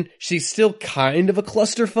been. She's still kind of a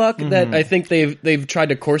clusterfuck that I think they've tried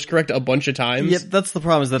to course correct a bunch of times. Yeah, that's the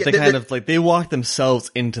problem, is that they walk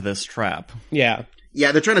themselves into this trap. Yeah.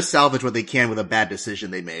 Yeah, they're trying to salvage what they can with a bad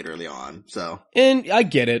decision they made early on, so. And I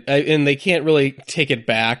get it. And they can't really take it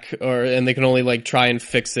back, and they can only like try and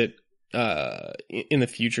fix it, in the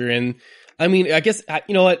future. And I mean, I guess,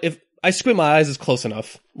 you know what, if I squint my eyes, it's close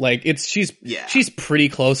enough. Like she's pretty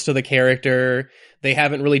close to the character. They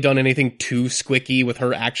haven't really done anything too squicky with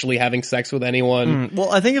her actually having sex with anyone.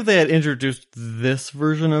 Well, I think if they had introduced this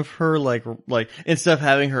version of her, like instead of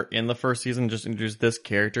having her in the first season, just introduce this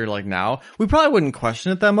character like now, we probably wouldn't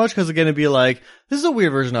question it that much, because again, it'd be like, this is a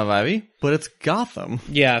weird version of Ivy, but it's Gotham.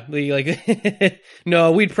 Yeah,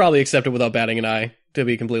 no, we'd probably accept it without batting an eye, to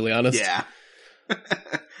be completely honest. Yeah.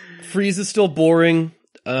 Freeze is still boring.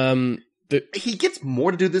 He gets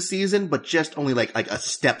more to do this season, but just only like a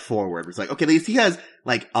step forward. It's like, okay, he has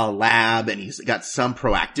like a lab and he's got some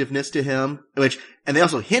proactiveness to him, and they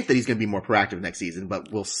also hint that he's going to be more proactive next season,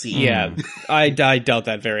 but we'll see. Yeah, I doubt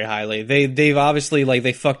that very highly. They've obviously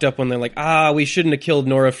they fucked up when they're like, we shouldn't have killed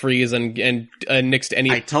Nora Freeze and nixed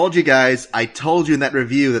any. I told you guys, in that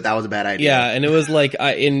review that was a bad idea. Yeah, and it was like,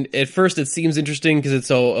 at first it seems interesting because it's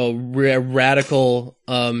a radical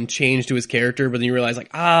change to his character, but then you realize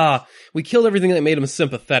like, we killed everything that made him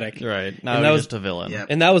sympathetic. Right. Now he's just a villain. Yep.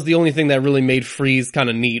 And that was the only thing that really made Freeze kind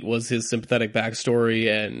of neat, was his sympathetic backstory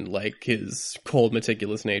and like his cold,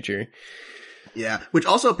 meticulous nature. Yeah, which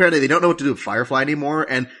also apparently they don't know what to do with Firefly anymore,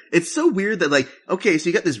 and it's so weird that like, okay, so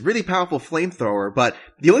you got this really powerful flamethrower, but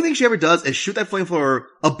the only thing she ever does is shoot that flamethrower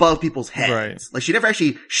above people's heads. Right. Like, she never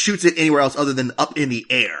actually shoots it anywhere else other than up in the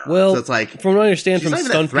air. Well, so it's like, from what I understand from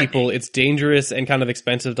stunt people, it's dangerous and kind of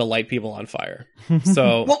expensive to light people on fire.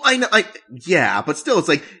 So, well, I know, yeah, but still, it's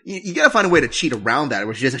like, you gotta find a way to cheat around that,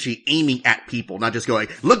 where she's just actually aiming at people, not just going,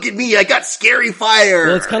 look at me, I got scary fire!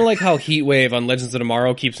 Well, it's kind of like how Heatwave on Legends of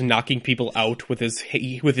Tomorrow keeps knocking people out with his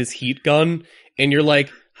heat gun, and you're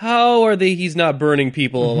like, he's not burning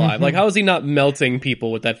people alive? Like, how is he not melting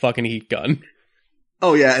people with that fucking heat gun?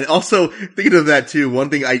 Oh yeah, and also thinking of that too, one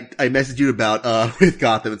thing I messaged you about with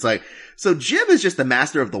Gotham, it's like, so Jim is just the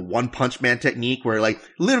master of the one punch man technique where like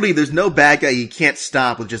literally there's no bad guy you can't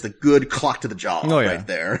stop with just a good clock to the jaw right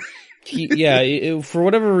there. For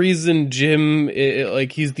whatever reason, Jim,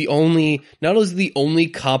 he's the only, not only is he the only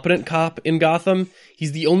competent cop in Gotham,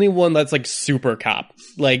 he's the only one that's like super cop.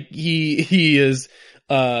 Like he is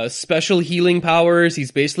special healing powers. He's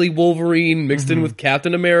basically Wolverine mixed in with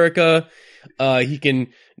Captain America. He can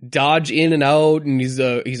dodge in and out, and he's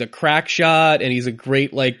a crack shot, and he's a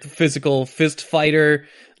great like physical fist fighter.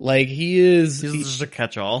 Like he's just a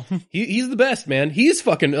catch-all. He's the best, man. He's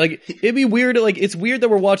fucking like, it'd be weird. Like it's weird that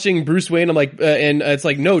we're watching Bruce Wayne. I'm like, and it's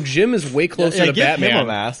like, no, Jim is way closer to Batman. Him a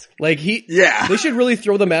mask. Like they should really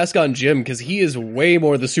throw the mask on Jim because he is way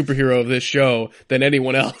more the superhero of this show than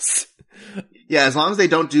anyone else. Yeah, as long as they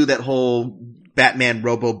don't do that whole Batman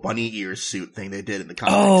Robo Bunny Ears suit thing they did in the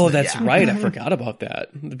comics. Oh, that's right. I forgot about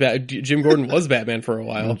that. Jim Gordon was Batman for a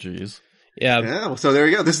while. Oh, jeez. Yeah. Well, so there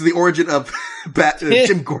you go. This is the origin of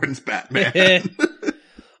Jim Gordon's Batman.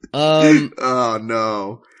 Oh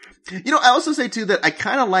no. You know, I also say too that I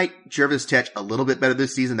kind of like Jervis Tetch a little bit better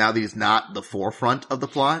this season now that he's not the forefront of the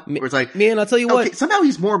plot. Where it's like, man, I'll tell you what. Somehow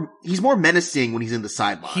he's more menacing when he's in the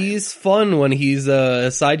sideline. He's fun when he's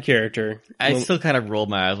a side character. I still kind of rolled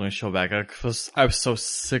my eyes when he showed back up because I was so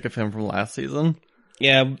sick of him from last season.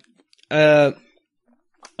 Yeah.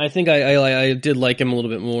 I think I did like him a little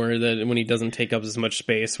bit more that when he doesn't take up as much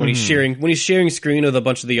space when he's sharing screen with a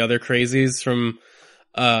bunch of the other crazies from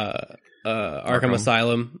Arkham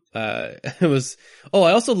Asylum. It was. Oh,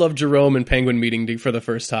 I also love Jerome and Penguin meeting for the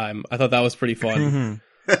first time. I thought that was pretty fun.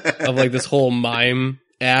 Of like this whole mime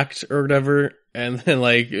act or whatever, and then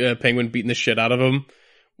like Penguin beating the shit out of him,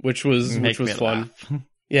 which was fun.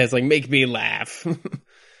 Yeah, it's like make me laugh.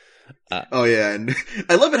 Oh yeah, and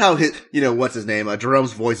I love it how what's his name?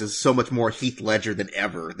 Jerome's voice is so much more Heath Ledger than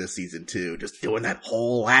ever this season too. Just doing that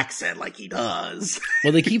whole accent like he does.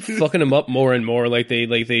 Well, they keep fucking him up more and more. Like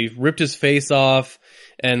they ripped his face off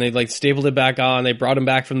and they like stapled it back on. They brought him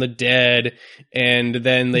back from the dead, and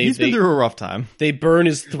then he's been through a rough time. They burn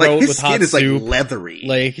his throat with hot soup. His skin is like leathery.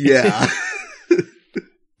 Like yeah.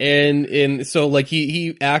 and so like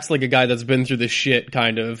he acts like a guy that's been through the shit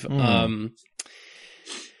kind of.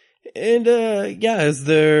 And is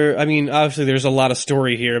there? I mean, obviously, there's a lot of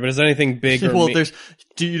story here, but is there anything big? Well,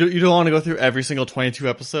 you don't want to go through every single 22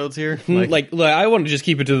 episodes here. Like I want to just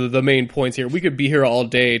keep it to the main points here. We could be here all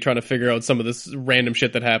day trying to figure out some of this random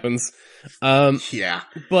shit that happens. Yeah,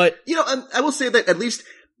 but I will say that at least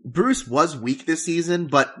Bruce was weak this season,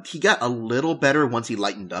 but he got a little better once he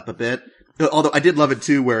lightened up a bit. Although I did love it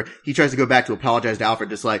too, where he tries to go back to apologize to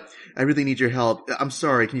Alfred, just like, I really need your help. I'm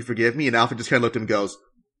sorry. Can you forgive me? And Alfred just kind of looked at him and goes,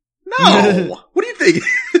 no! What do you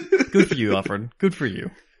think? Good for you, Alfred. Good for you.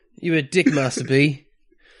 You a dick, Master B.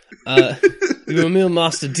 You're a real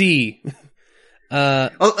Master D.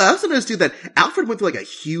 I also noticed too that Alfred went through like a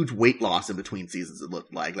huge weight loss in between seasons. It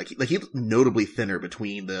looked like he looked notably thinner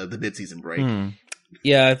between the mid-season break.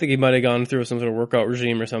 Yeah, I think he might have gone through some sort of workout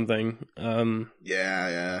regime or something.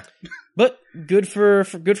 Yeah. But good for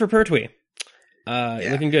Pertwee.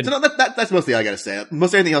 Looking good. So no, that's mostly all I gotta say.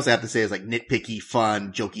 Most everything else I have to say is like nitpicky,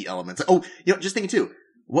 fun, jokey elements. Oh, just thinking too.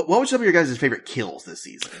 What were some of your guys' favorite kills this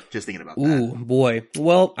season? Just thinking about that. Ooh, boy.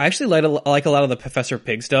 Well, I actually like a lot of the Professor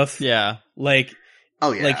Pig stuff. Yeah. Like,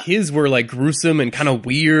 oh yeah. Like his were like gruesome and kind of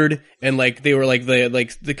weird, and like they were like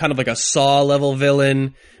the kind of like a Saw level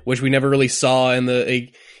villain, which we never really saw in the.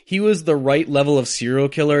 He was the right level of serial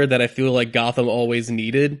killer that I feel like Gotham always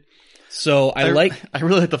needed. So I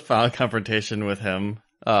really like the final confrontation with him,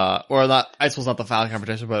 or not. I suppose not the final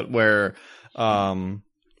confrontation, but where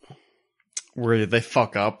they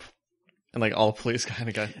fuck up and like all the police kind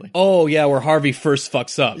of got like. Oh yeah, where Harvey first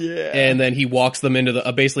fucks up, yeah, and then he walks them into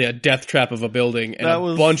basically a death trap of a building,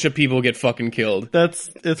 and bunch of people get fucking killed.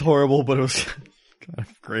 It's horrible, but it was kind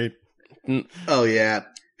of great. Oh yeah.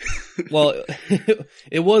 Well,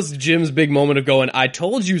 it was Jim's big moment of going, "I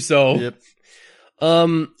told you so." Yep.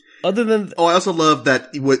 Other than... I also love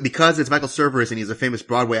that because it's Michael Cerveris and he's a famous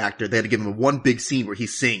Broadway actor, they had to give him one big scene where he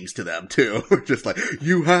sings to them, too. Just like,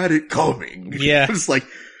 you had it coming. Yeah. It's like,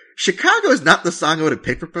 Chicago is not the song I would have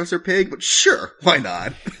picked for Professor Pig, but sure, why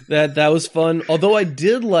not? That was fun. Although I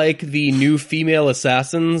did like the new Female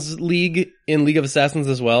Assassins League in League of Assassins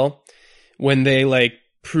as well. When they, like,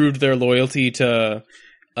 proved their loyalty to,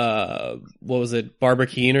 what was it, Barbara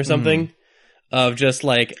Keene or something? Of just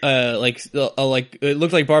like it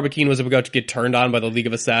looked like Barbara Keene was about to get turned on by the League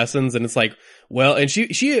of Assassins, and it's like, well, and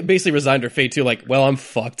she basically resigned her fate too, like, well, I'm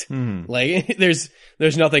fucked. Like, there's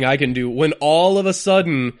nothing I can do. When all of a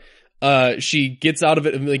sudden, she gets out of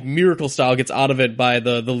it, like miracle style, gets out of it by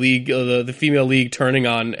the league, the female league turning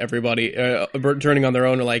on everybody, turning on their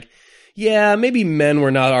own, or like, yeah, maybe men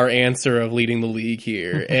were not our answer of leading the league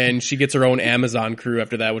here. And she gets her own Amazon crew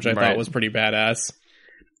after that, which I thought was pretty badass.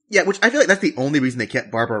 Yeah, which I feel like that's the only reason they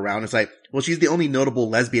kept Barbara around. It's like, well, she's the only notable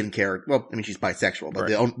lesbian character. Well, I mean, she's bisexual, but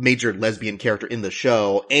the major lesbian character in the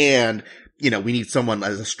show. And, we need someone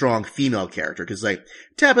as a strong female character. Cause like,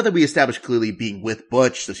 Tabitha, we established clearly being with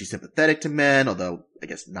Butch, so she's sympathetic to men, although I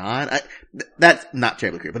guess not. That's not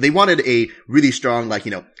terribly clear, but they wanted a really strong, like,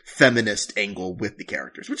 feminist angle with the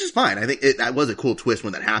characters, which is fine. I think that was a cool twist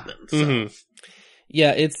when that happened. So. Mm-hmm.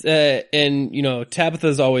 Yeah, it's, and,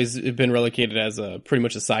 Tabitha's always been relegated as pretty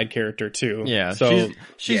much a side character too. Yeah, so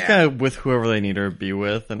she's kind of with whoever they need her to be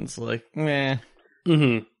with, and it's like, meh.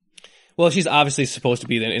 Mm-hmm. Well, she's obviously supposed to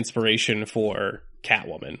be an inspiration for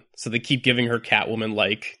Catwoman, so they keep giving her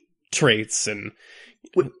Catwoman-like traits and...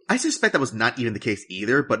 I suspect that was not even the case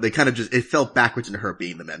either, but they kind of it fell backwards into her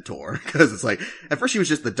being the mentor. Because it's like, at first she was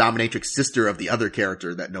just the dominatrix sister of the other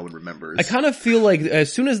character that no one remembers. I kind of feel like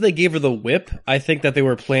as soon as they gave her the whip, I think that they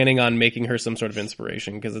were planning on making her some sort of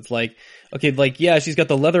inspiration. Because it's like, okay, like, yeah, she's got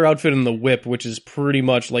the leather outfit and the whip, which is pretty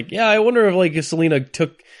much like, yeah, I wonder if like Selena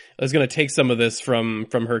is going to take some of this from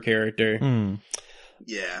her character.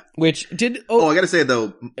 Yeah. Which did... I gotta say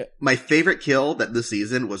though, my favorite kill this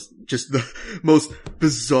season was just the most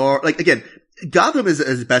bizarre... Like, again, Gotham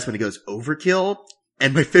is best when it goes overkill,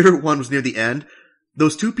 and my favorite one was near the end.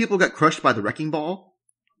 Those two people got crushed by the wrecking ball.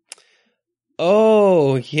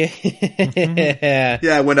 Oh, yeah.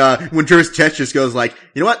 Yeah, when Juris Chet just goes like,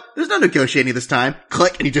 you know what? There's no negotiating this time.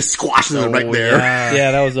 Click, and he just squashes them right there.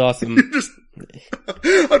 Yeah, that was awesome.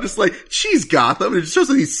 I'm just like, she's Gotham. It shows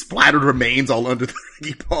that he splattered remains all under the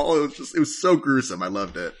wrecking ball. It was so gruesome. I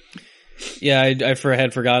loved it. Yeah, I had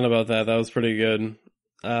forgotten about that. That was pretty good.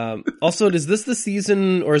 Also, is this the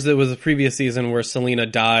season, or was a previous season where Selena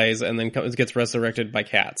dies and then gets resurrected by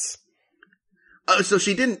cats? So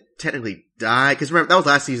she didn't technically die, because remember, that was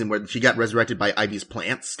last season where she got resurrected by Ivy's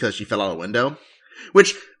plants because she fell out a window.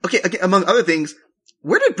 Which, okay, among other things,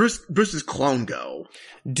 where did Bruce's clone go?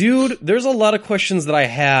 Dude, there's a lot of questions that I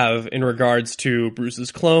have in regards to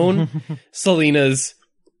Bruce's clone, Selena's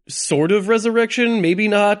sort of resurrection, maybe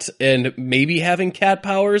not, and maybe having cat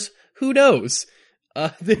powers. Who knows?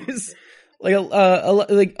 There's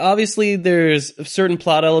like obviously there's certain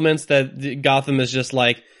plot elements that Gotham is just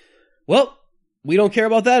like, well, we don't care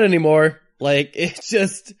about that anymore. Like, it's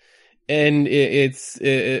just, and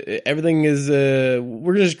everything is,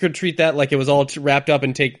 we're just going to treat that like it was all wrapped up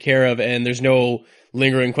and taken care of, and there's no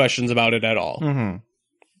lingering questions about it at all. Mm-hmm.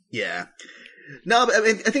 Yeah. No, but I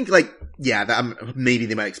mean, I think maybe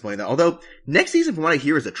they might explain that. Although next season, from what I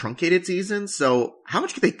hear, is a truncated season. So how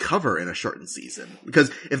much could they cover in a shortened season? Because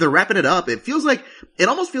if they're wrapping it up, it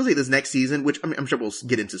almost feels like this next season, which I'm sure we'll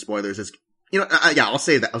get into spoilers, is, I'll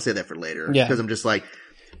say that for later. Yeah. Because I'm just like,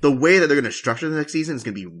 the way that they're going to structure the next season is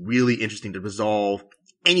going to be really interesting to resolve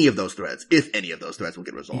any of those threads, if any of those threads will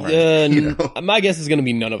get resolved. My guess is going to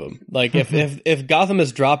be none of them. Like, if Gotham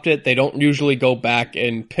has dropped it, they don't usually go back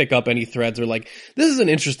and pick up any threads or like, this is an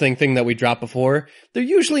interesting thing that we dropped before. They're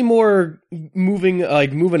usually more moving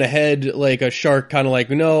ahead like a shark, kind of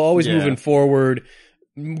like, always moving forward.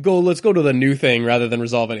 Let's go to the new thing rather than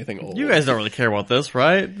resolve anything old. You guys don't really care about this,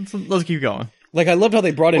 right? Let's keep going. Like, I loved how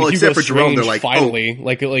they brought in Hugo except for Strange Jerome, like, finally,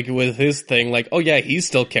 like with his thing, like, oh yeah, he's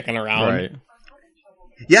still kicking around. Right.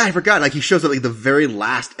 Yeah, I forgot. Like, he shows up like the very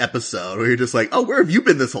last episode where you're just like, oh, where have you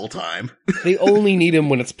been this whole time? They only need him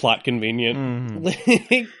when it's plot convenient.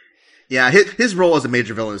 Mm. Yeah, his role as a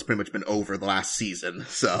major villain has pretty much been over the last season,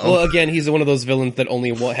 so. Well, again, he's one of those villains that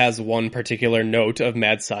only has one particular note of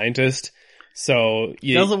mad scientist. So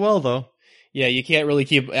he does it well, though. Yeah, you can't really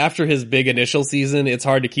keep, after his big initial season, it's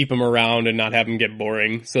hard to keep him around and not have him get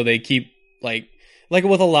boring. So they keep, like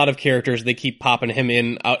with a lot of characters, they keep popping him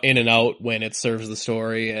in and out when it serves the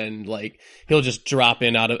story, and like, he'll just drop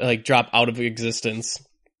out of existence.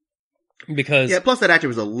 Because. Yeah, plus that actor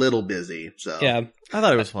was a little busy, so. Yeah. I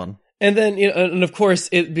thought it was fun. And then, and of course,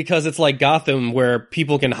 because it's like Gotham, where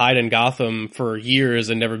people can hide in Gotham for years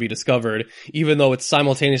and never be discovered, even though it's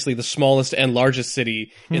simultaneously the smallest and largest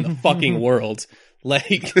city in the fucking world.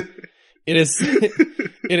 Like, it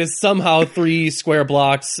is somehow 3 square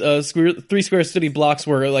blocks, 3 square city blocks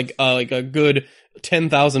where like a good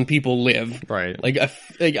 10,000 people live. Right. Like,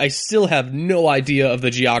 I still have no idea of the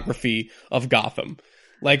geography of Gotham.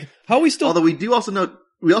 Like, how we still... Although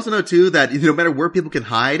we also know too that no matter where people can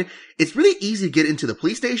hide, it's really easy to get into the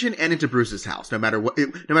police station and into Bruce's house. No matter what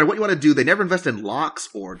you want to do, they never invest in locks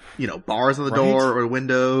or bars on the door or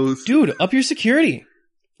windows. Dude, up your security.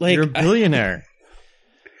 Like, you're a billionaire.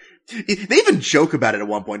 They even joke about it at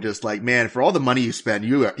one point, just like, man, for all the money you spend,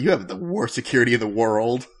 you have the worst security in the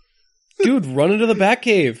world. Dude, run into the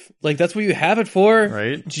Batcave. Like, that's what you have it for.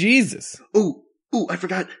 Right? Jesus. Ooh, I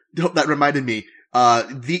forgot. That reminded me.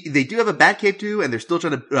 They do have a Batcave too, and they're still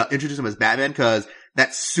trying to introduce him as Batman, because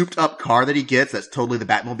that souped up car that he gets, that's totally the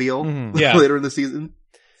Batmobile Yeah. later in the season.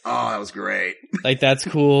 Oh, that was great. Like, that's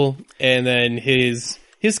cool. And then his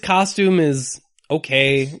costume is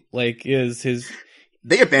okay. Like,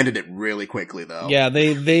 They abandoned it really quickly, though. Yeah,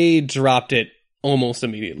 they dropped it almost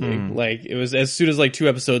immediately. Like, it was as soon as like 2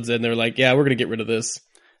 episodes in, they're like, yeah, we're gonna get rid of this.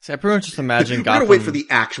 See, I pretty much just imagine We're Gotham. gonna wait for the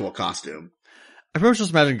actual costume. I pretty much just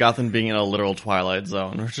imagine Gotham being in a literal Twilight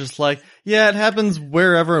Zone. We're just like, yeah, it happens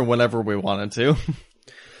wherever and whenever we want it to.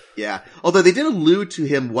 Yeah. Although they did allude to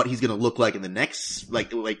him what he's gonna look like in the next,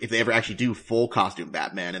 like if they ever actually do full costume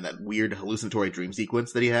Batman in that weird hallucinatory dream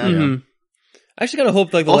sequence that he had. Mm-hmm. I actually gotta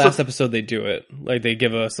hope like the Also- last episode they do it. Like, they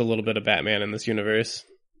give us a little bit of Batman in this universe.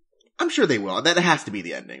 I'm sure they will. That has to be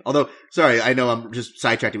the ending. Although, sorry, I know I'm just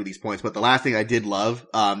sidetracking with these points, but the last thing I did love,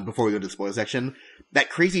 before we go into the spoiler section, that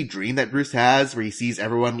crazy dream that Bruce has where he sees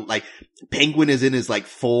everyone, like, Penguin is in his, like,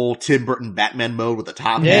 full Tim Burton Batman mode with a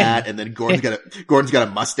top hat, and then Gordon's got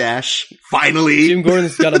a mustache. Finally! Jim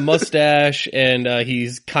Gordon's got a mustache, and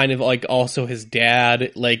he's kind of like also his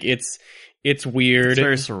dad. Like, it's weird. It's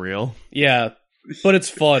very surreal. Yeah. But it's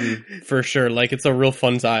fun, for sure. Like, it's a real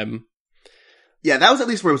fun time. Yeah, that was at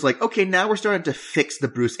least where it was like, okay, now we're starting to fix the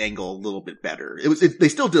Bruce angle a little bit better. They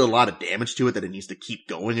still did a lot of damage to it that it needs to keep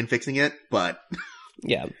going and fixing it, but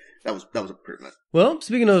yeah, that was an improvement. Well,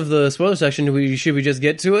 speaking of the spoiler section, should we just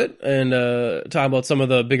get to it and talk about some of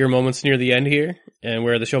the bigger moments near the end here and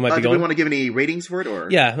where the show might be going? Do we want to give any ratings for it, or?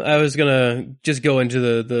 Yeah, I was gonna just go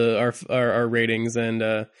into our ratings, and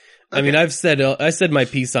I mean, I said my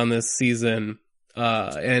piece on this season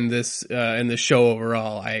and this show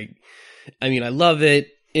overall. I mean, I love it.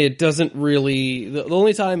 It doesn't really, the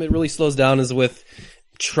only time it really slows down is with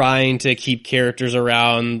trying to keep characters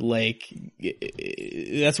around. Like,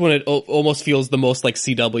 that's when it almost feels the most like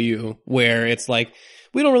CW, where it's like,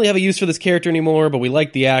 we don't really have a use for this character anymore, but we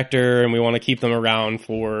like the actor and we want to keep them around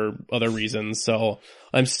for other reasons. So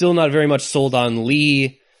I'm still not very much sold on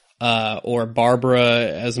Lee, or Barbara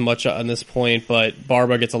as much on this point, but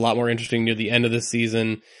Barbara gets a lot more interesting near the end of the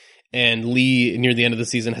season. And Lee, near the end of the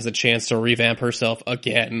season, has a chance to revamp herself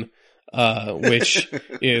again, which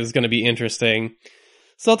is going to be interesting.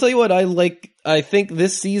 So I'll tell you what, I think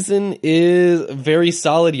this season is very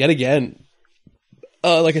solid yet again.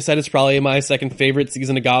 Like I said, it's probably my second favorite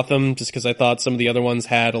season of Gotham, just because I thought some of the other ones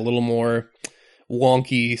had a little more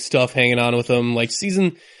wonky stuff hanging on with them. Like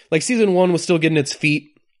season 1 was still getting its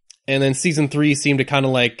feet, and then season 3 seemed to kind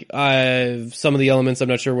of like, some of the elements I'm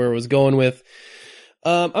not sure where it was going with.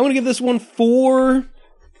 I'm gonna give this one 4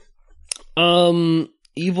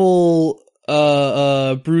 evil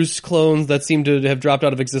Bruce clones that seem to have dropped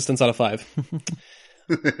out of existence out of 5.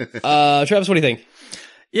 Travis, what do you think?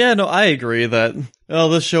 Yeah, no, I agree that,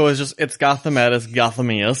 this show is just, it's Gotham at its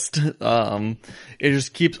Gothamiest. It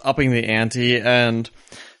just keeps upping the ante, and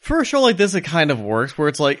for a show like this, it kind of works, where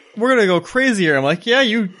it's like, we're gonna go crazier. I'm like, yeah,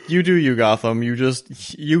 you do you, Gotham.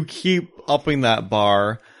 You keep upping that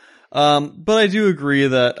bar. But I do agree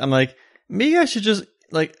that I'm like, maybe I should just,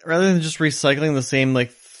 like, rather than just recycling the same,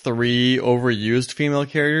 like, 3 overused female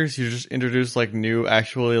characters, you just introduce, like, new,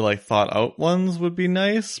 actually, like, thought out ones would be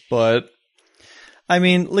nice. But, I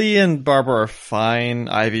mean, Lee and Barbara are fine.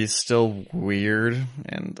 Ivy's still weird,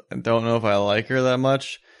 and I don't know if I like her that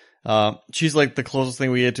much. She's, like, the closest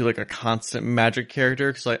thing we get to, like, a constant magic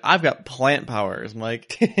character, cause, like, I've got plant powers. I'm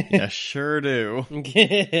like, yeah, sure do.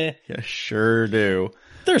 Yeah, sure do.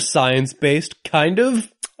 They're science-based, kind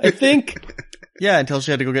of, I think. Yeah, until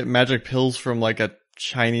she had to go get magic pills from, like, a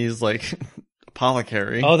Chinese, like,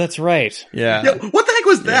 apothecary. Oh, that's right. Yeah. Yo, what the heck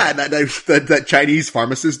was that? That Chinese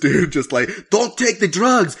pharmacist dude just like, don't take the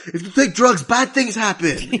drugs. If you take drugs, bad things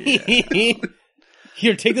happen. Yeah.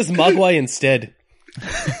 Here, take this Mogwai instead.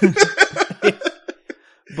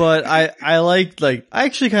 But I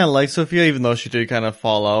actually kind of liked Sophia, even though she did kind of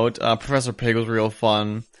fall out. Professor Pig was real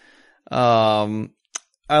fun.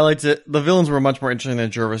 I liked it. The villains were much more interesting than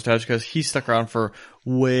Jervis Dodge because he stuck around for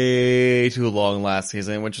way too long last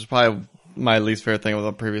season, which is probably my least favorite thing of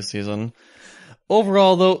the previous season.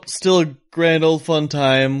 Overall, though, still a grand old fun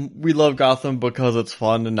time. We love Gotham because it's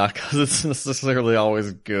fun and not because it's necessarily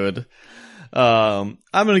always good. I'm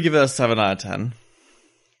going to give it a 7 out of 10.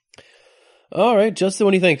 All right, Justin,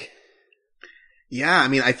 what do you think? Yeah, I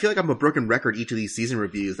mean, I feel like I'm a broken record each of these season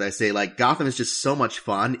reviews. I say, like, Gotham is just so much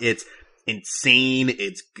fun. It's insane,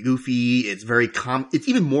 it's goofy, it's very it's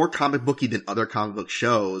even more comic booky than other comic book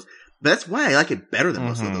shows. But that's why I like it better than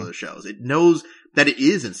most of the other shows. It knows that it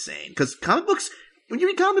is insane. Because comic books, when you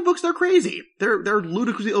read comic books, they're crazy. They're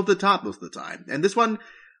ludicrously over the top most of the time. And this one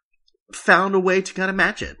found a way to kind of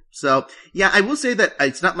match it. So, yeah, I will say that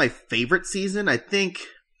it's not my favorite season. I think,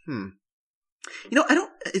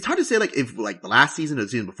 it's hard to say, like, if, like, the last season or the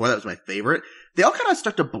season before that was my favorite. They all kind of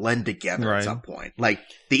start to blend together at some point. Like,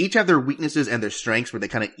 they each have their weaknesses and their strengths where they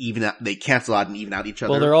kind of they cancel out and even out each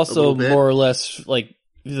other. Well, they're also more or less, like,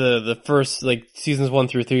 the first, like, seasons 1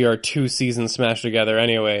 through 3 are 2 seasons smashed together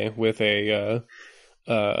anyway, with a,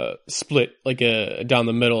 split, like, down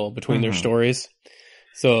the middle between their stories.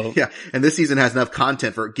 So yeah, and this season has enough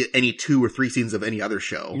content for any 2 or 3 seasons of any other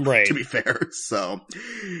show, right? To be fair. So,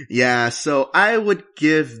 yeah, so I would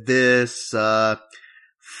give this, 4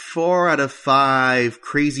 out of 5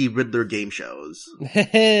 crazy Riddler game shows. What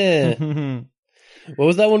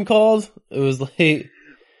was that one called? It was like,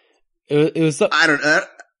 it was I don't know.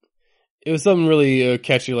 It was something really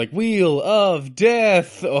catchy, like Wheel of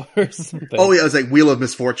Death or something. Oh yeah, it was like Wheel of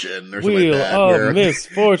Misfortune or something Wheel like that. of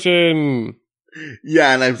Misfortune.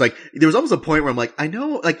 Yeah, and I was like, there was almost a point where I'm like, I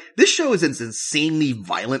know, like, this show is as insanely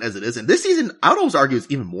violent as it is, and this season, I would almost argue is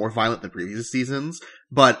even more violent than previous seasons,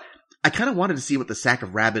 but I kind of wanted to see what the sack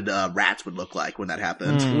of rabid rats would look like when that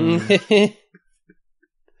happened.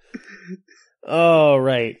 Oh,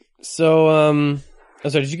 right. So, I'm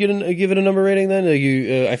sorry, did you give it a number rating then?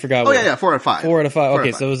 I forgot. Oh, yeah, 4 out of 5. 4 out of 5.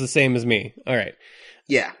 Okay, so it was the same as me. All right.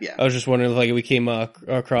 Yeah. I was just wondering if, like, we came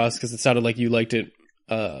across, because it sounded like you liked it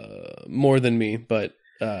more than me, but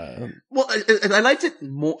well, I liked it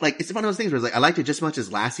more. Like, it's one of those things where it's like I liked it just as much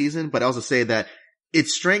as last season, but I also say that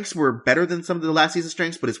its strengths were better than some of the last season's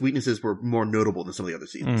strengths, but its weaknesses were more notable than some of the other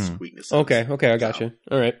season's weaknesses. Okay, I got you.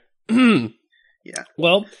 All right. Yeah.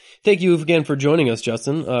 Well, thank you again for joining us,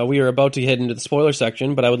 Justin. We are about to head into the spoiler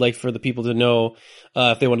section, but I would like for the people to know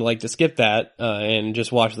if they would like to skip that and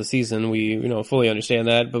just watch the season. We, fully understand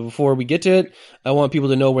that. But before we get to it, I want people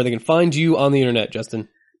to know where they can find you on the internet, Justin.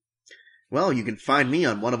 Well, you can find me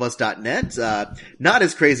on oneofus.net. Not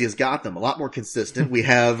as crazy as Gotham, a lot more consistent. We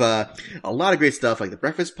have a lot of great stuff like The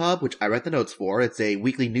Breakfast Pub, which I write the notes for. It's a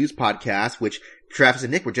weekly news podcast, which Travis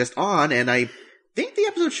and Nick were just on, and I think the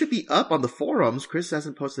episode should be up on the forums. Chris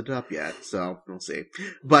hasn't posted it up yet, so we'll see.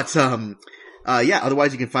 But,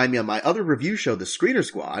 otherwise you can find me on my other review show, The Screener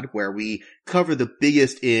Squad, where we cover the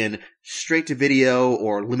biggest in straight-to-video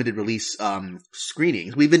or limited release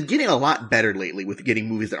screenings. We've been getting a lot better lately with getting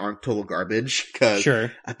movies that aren't total garbage, because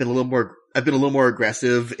I've been a little more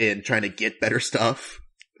aggressive in trying to get better stuff.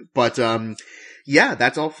 But, yeah,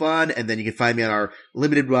 that's all fun. And then you can find me on our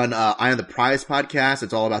limited run, Eye on the Prize podcast.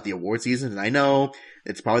 It's all about the award season. And I know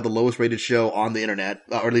it's probably the lowest rated show on the internet,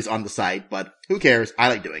 or at least on the site, but who cares? I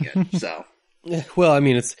like doing it. So. Well, I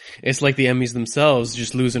mean, it's like the Emmys themselves,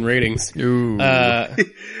 just losing ratings. Ooh. I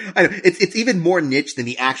know. It's even more niche than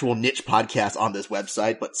the actual niche podcast on this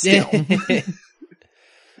website, but still.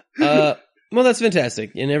 Well, that's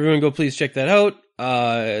fantastic. And everyone go please check that out.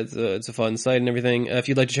 It's a fun site and everything. If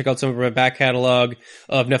you'd like to check out some of our back catalog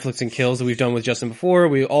of Netflix and kills that we've done with Justin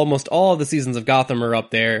before, almost all of the seasons of Gotham are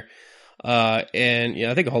up there. And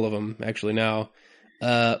yeah, I think all of them actually now.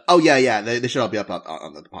 They should all be up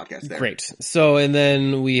on the podcast there. Great. So, and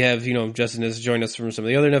then we have, Justin has joined us from some of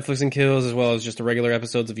the other Netflix and kills, as well as just the regular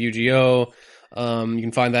episodes of UGO. You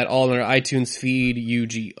can find that all on our iTunes feed,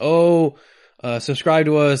 UGO. Subscribe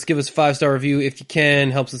to us, give us a 5-star review if you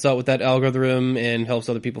can, helps us out with that algorithm and helps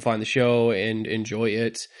other people find the show and enjoy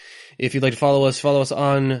it. If you'd like to follow us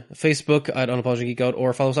on Facebook at Unapologetic Geek Out,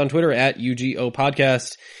 or follow us on Twitter at UGO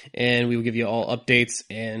Podcast, and we will give you all updates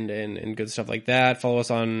and good stuff like that. Follow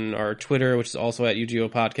us on our Twitter, which is also at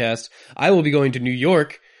UGO Podcast. I will be going to New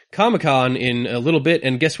York Comic-Con in a little bit,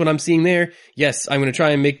 and guess what I'm seeing there? Yes, I'm going to try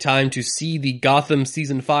and make time to see the Gotham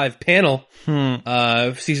Season 5 panel,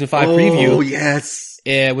 Season 5 preview. Oh, yes.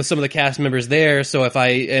 With some of the cast members there, so if I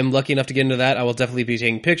am lucky enough to get into that, I will definitely be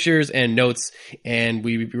taking pictures and notes, and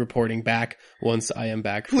we will be reporting back once I am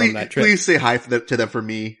back from that trip. Please say hi to them for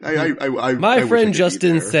me. My friend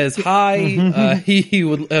Justin says hi. He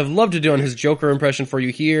would have loved to do on his Joker impression for you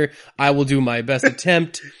here. I will do my best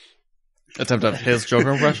attempt. Attempt of his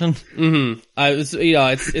Joker impression?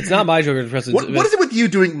 It's not my Joker impression. What is it with you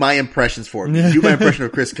doing my impressions for me? You do my impression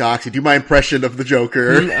of Chris Cox. You do my impression of the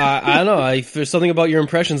Joker. I don't know. There's something about your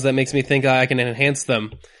impressions that makes me think I can enhance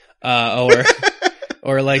them.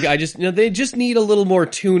 Or like, they just need a little more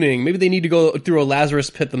tuning. Maybe they need to go through a Lazarus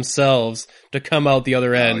pit themselves to come out the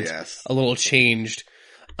other end a little changed.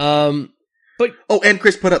 But and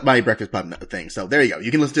Chris put up my Breakfast Pub thing, so there you go.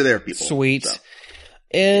 You can listen to their people. Sweet. So.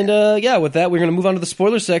 And, with that, we're going to move on to the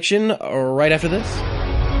spoiler section right after this.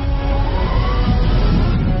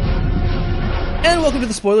 And welcome to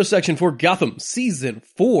the spoiler section for Gotham Season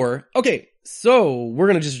 4. Okay, so we're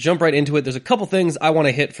going to just jump right into it. There's a couple things I want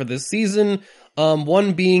to hit for this season.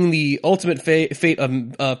 One being the ultimate fate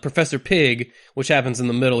of Professor Pig, which happens in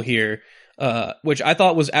the middle here, which I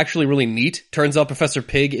thought was actually really neat. Turns out Professor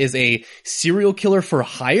Pig is a serial killer for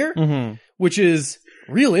hire, which is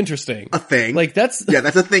real interesting. A thing. Like, that's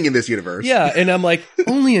a thing in this universe. Yeah, and I'm like,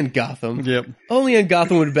 only in Gotham. Yep. Only in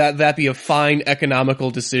Gotham would that be a fine economical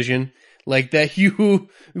decision. Like, that's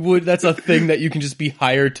a thing that you can just be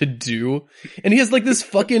hired to do. And he has, like, this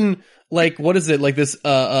fucking, like, what is it? Like, this,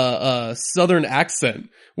 southern accent,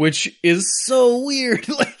 which is so weird.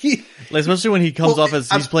 Like, especially when he comes off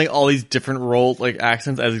as he's playing all these different roles, like,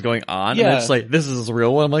 accents as he's going on. Yeah. And it's like, this is a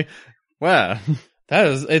real one. I'm like, wow.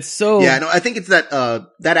 It's so... Yeah, no, I think it's that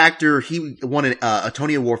actor, he won a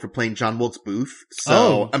Tony Award for playing John Wilkes Booth.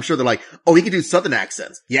 So I'm sure they're like, oh, he can do southern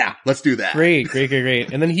accents. Yeah, let's do that. Great.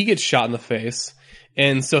 And then he gets shot in the face.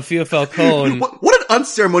 And Sophia Falcone... what an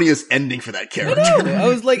unceremonious ending for that character. I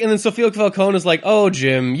was like, and then Sophia Falcone is like, oh,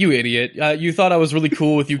 Jim, you idiot. You thought I was really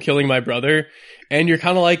cool with you killing my brother. And you're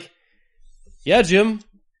kind of like, yeah, Jim,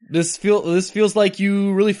 this feels like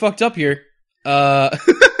you really fucked up here.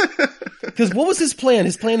 Because what was his plan?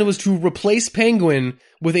 His plan was to replace Penguin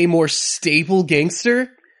with a more stable gangster?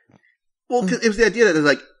 Well, 'cause it was the idea that,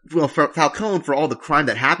 like, well, for Falcone, for all the crime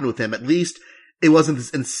that happened with him, at least it wasn't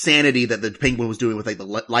this insanity that the Penguin was doing with, like, the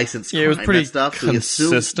license crime it was pretty and stuff. So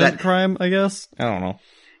consistent crime, I guess. I don't know.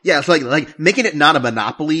 Yeah, so like making it not a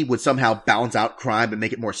monopoly would somehow balance out crime and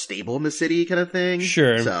make it more stable in the city, kind of thing.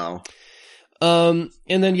 Sure. So. And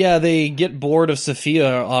then, they get bored of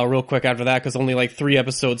Sophia, real quick after that, because only, like, 3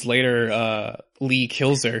 episodes later, Lee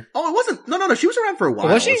kills her. Oh, it wasn't, no, she was around for a while.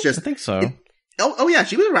 Was she? It's just, I think so. Yeah,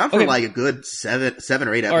 she was around for like a good 7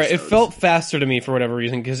 or 8 episodes. Alright, it felt faster to me for whatever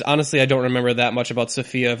reason, because honestly, I don't remember that much about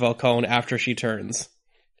Sophia Falcone after she turns.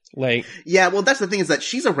 Like. Yeah, well, that's the thing is that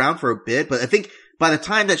she's around for a bit, but I think by the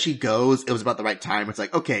time that she goes, it was about the right time. It's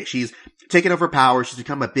like, okay, she's taken over power, she's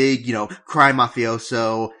become a big, crime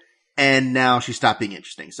mafioso, and now she stopped being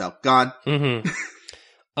interesting. So, gone. Mm-hmm.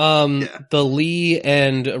 The Lee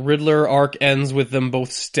and Riddler arc ends with them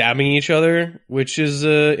both stabbing each other, which is,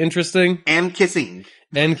 interesting. And kissing.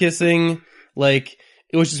 Like,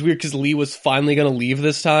 it was just weird because Lee was finally gonna leave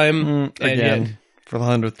this time. Again. For the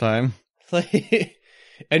 100th time. Like,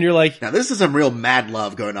 and you're like... Now, this is some real mad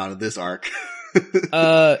love going on in this arc.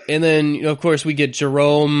 And then, of course, we get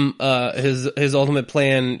Jerome, his ultimate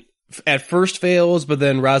plan at first fails, but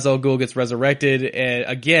then Ra's al Ghul gets resurrected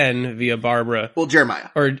again via Barbara. Well, Jeremiah.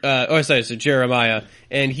 So Jeremiah,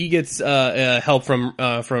 and he gets help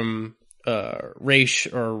from Raish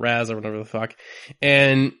or Raz or whatever the fuck,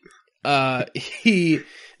 and he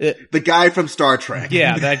the guy from Star Trek.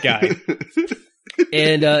 Yeah, that guy.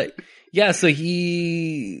 And so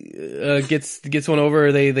he gets one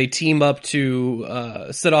over. They team up to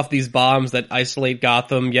set off these bombs that isolate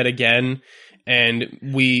Gotham yet again. And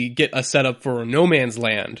we get a setup for No Man's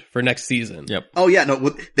Land for next season. Yep. Oh yeah,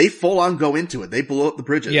 no, they full on go into it. They blow up the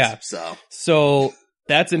bridges. Yeah. So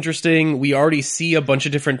that's interesting. We already see a bunch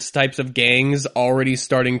of different types of gangs already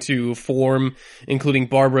starting to form, including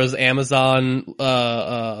Barbara's Amazon,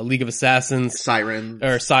 League of Assassins.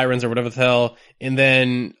 Sirens or whatever the hell. And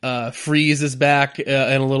then, Freeze is back,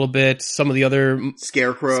 in a little bit. Some of the other...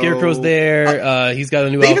 Scarecrow's there. He's got a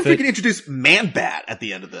new outfit. They even freaking introduced Man-Bat at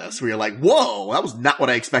the end of this, where you're like, whoa, that was not what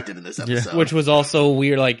I expected in this episode. Yeah. Which was also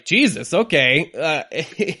weird, like, Jesus, okay.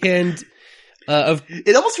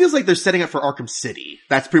 It almost feels like they're setting up for Arkham City.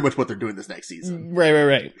 That's pretty much what they're doing this next season.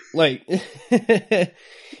 Right. Like,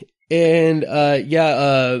 and,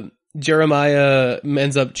 Jeremiah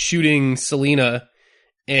ends up shooting Selina,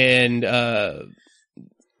 and,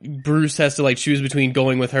 Bruce has to, like, choose between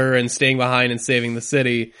going with her and staying behind and saving the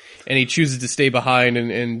city, and he chooses to stay behind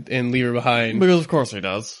and leave her behind. Because of course he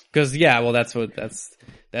does. Because,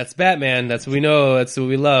 that's Batman, that's what we know, that's what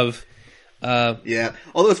we love. Yeah.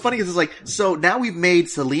 Although it's funny because it's like, so now we've made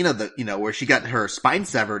Selina where she got her spine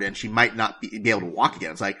severed and she might not be able to walk again.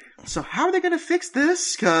 It's like, so how are they going to fix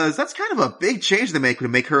this? Cause that's kind of a big change to make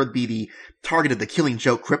her be the target of the Killing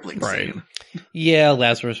Joke crippling scene. Yeah,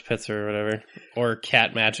 Lazarus Pits or whatever. Or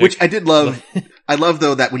cat magic. Which I did love. I love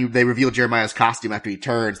though that when they reveal Jeremiah's costume after he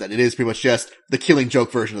turns, that it is pretty much just the Killing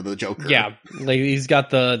Joke version of the Joker. Yeah. Like he's got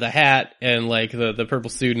the hat and like the purple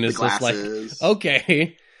suit and it's just like,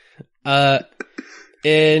 okay.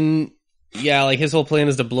 And yeah, like his whole plan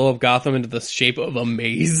is to blow up Gotham into the shape of a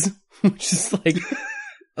maze. which is like,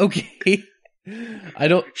 okay. I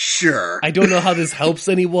don't know how this helps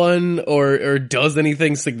anyone or does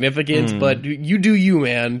anything significant, but you do you,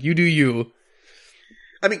 man. You do you.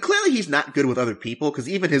 I mean, clearly he's not good with other people, because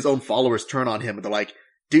even his own followers turn on him and they're like,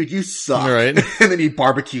 dude, you suck. Right. And then he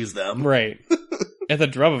barbecues them. Right. At the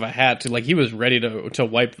drop of a hat, like, he was ready to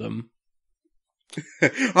wipe them.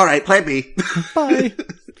 All right, plan B. Bye.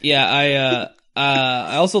 Yeah,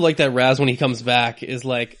 I also like that Raz, when he comes back, is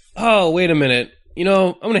like, oh, wait a minute. You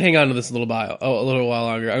know, I'm gonna hang on to this a little while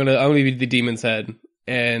longer. I'm gonna be the demon's head.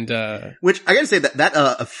 And, which I gotta say that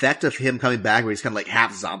effect of him coming back where he's kind of like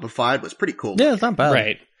half zombified was pretty cool. Yeah, it's not bad.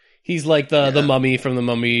 Right. He's like the mummy from the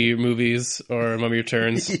Mummy movies, or Mummy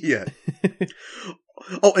Returns. Yeah.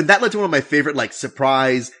 Oh, and that led to one of my favorite, like,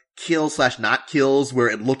 surprise kill/not kills, where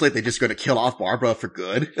it looked like they're just gonna kill off Barbara for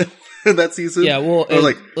good in that season. Yeah, well,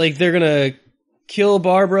 like they're gonna kill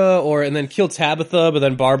Barbara and then kill Tabitha, but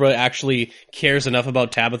then Barbara actually cares enough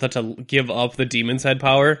about Tabitha to give up the demon's head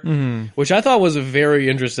power, which I thought was very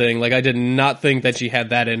interesting. Like, I did not think that she had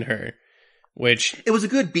that in her, which... It was a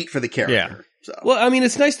good beat for the character. Yeah. So. Well, I mean,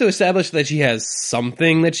 it's nice to establish that she has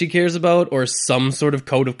something that she cares about, or some sort of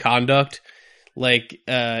code of conduct. Like,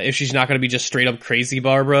 if she's not going to be just straight up crazy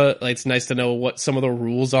Barbara, like, it's nice to know what some of the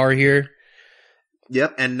rules are here.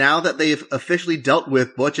 Yep, and now that they've officially dealt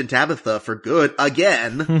with Butch and Tabitha for good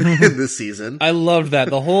again in this season. I loved that.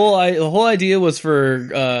 The whole idea was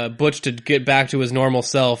for Butch to get back to his normal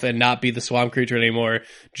self and not be the swamp creature anymore,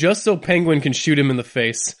 just so Penguin can shoot him in the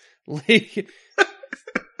face. Like,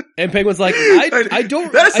 and Penguin's like, I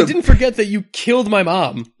didn't forget that you killed my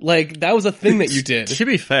mom. Like, that was a thing that you did. To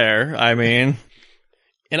be fair, I mean...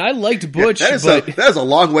 And I liked Butch, that is a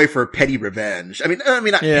long way for petty revenge. I mean,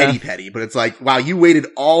 not petty, but it's like, wow, you waited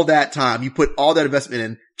all that time, you put all that investment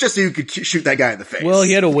in, just so you could shoot that guy in the face. Well,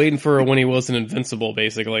 he had to wait for when he wasn't invincible,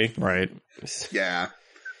 basically. Right. Yeah.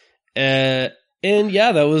 And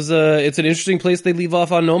yeah, that was, it's an interesting place they leave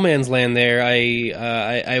off on No Man's Land there.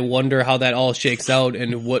 I wonder how that all shakes out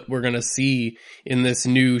and what we're gonna see in this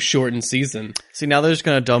new shortened season. See, now they're just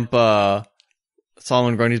gonna dump,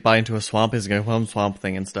 Solomon Grundy's body into a swamp. He's going to become Swamp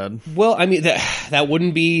Thing instead. Well, I mean, that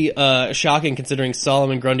wouldn't be shocking, considering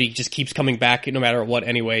Solomon Grundy just keeps coming back no matter what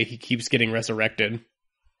anyway. He keeps getting resurrected.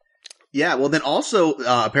 Yeah, well then also,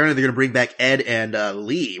 apparently they're going to bring back Ed and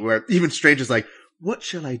Lee, where even Strange is like, what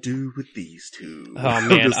shall I do with these two? Oh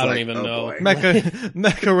man, I don't even know.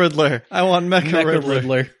 Mecha Riddler. I want Mecha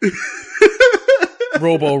Riddler.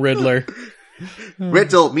 Robo Riddler.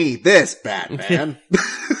 Riddle me this, Batman.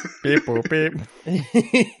 Beep, boop, beep.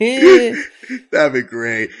 That'd be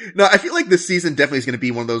great. No, I feel like this season definitely is going to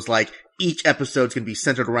be one of those, like, each episode's going to be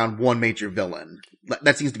centered around one major villain.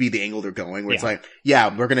 That seems to be the angle they're going, where it's like,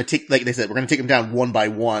 yeah, we're going to take, like they said, we're going to take them down one by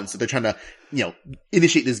one. So they're trying to,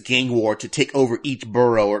 initiate this gang war to take over each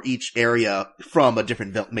borough or each area from a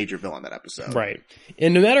different major villain that episode. Right.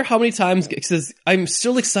 And no matter how many times, because I'm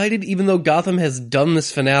still excited, even though Gotham has done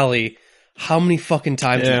this finale, how many fucking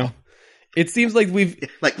times now? It seems like we've...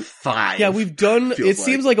 Like 5. Yeah, we've done... It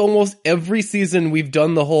seems like almost every season we've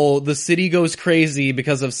done the city goes crazy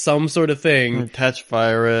because of some sort of thing. Tetch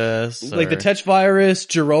virus. Like the Tetch virus,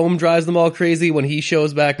 Jerome drives them all crazy when he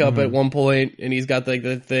shows back up at one point, and he's got like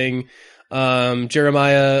the thing.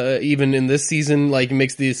 Jeremiah, even in this season, like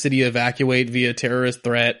makes the city evacuate via terrorist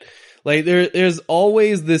threat. Like there's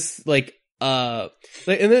always this like... and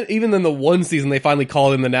then even in the one season, they finally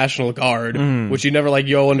called in the National Guard, which you never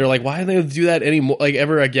wonder why do they do that anymore,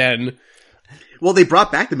 ever again? Well, they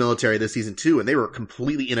brought back the military this season too, and they were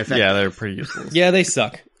completely ineffective. Yeah, they're pretty useless. Yeah, they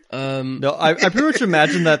suck. No, I pretty much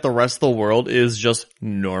imagine that the rest of the world is just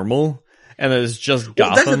normal, and it's just Gotham.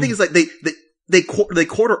 Well, that's the thing is they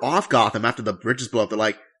quarter off Gotham after the bridges blow up. They're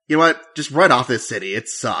like, you know what? Just write off this city. It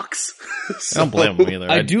sucks. I don't blame them either.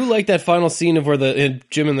 I do like that final scene of where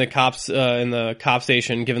Jim and the cops in the cop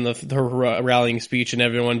station giving the rallying speech and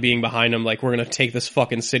everyone being behind him, like, we're gonna take this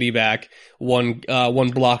fucking city back one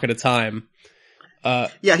block at a time.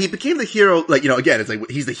 Yeah, he became the hero, again, it's like,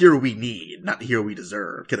 he's the hero we need, not the hero we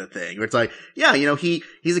deserve, kind of thing. Where it's like, yeah,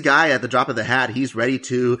 he's a guy at the drop of the hat, he's ready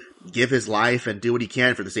to give his life and do what he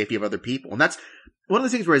can for the safety of other people. And that's one of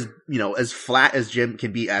the things where, as flat as Jim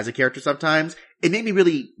can be as a character sometimes, it made me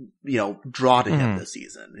really, draw to him this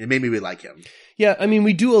season. It made me really like him. Yeah, I mean,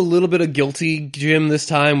 we do a little bit of guilty Jim this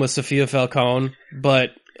time with Sophia Falcone,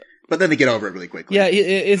 but then they get over it really quickly. Yeah,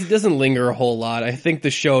 it doesn't linger a whole lot. I think the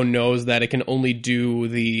show knows that it can only do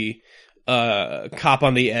the cop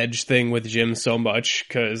on the edge thing with Jim so much,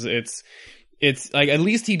 because it's like, at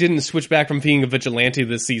least he didn't switch back from being a vigilante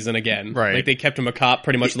this season again. Right. Like, they kept him a cop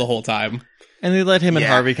pretty much the whole time. And they let him and Yeah.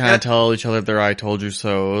 Harvey kind of tell each other their "I told you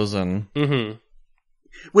so"s, and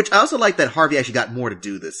Which I also like that Harvey actually got more to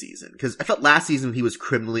do this season, because I felt last season he was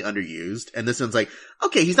criminally underused, and this one's like,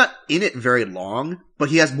 okay, he's not in it very long, but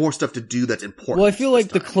he has more stuff to do that's important. Well, I feel like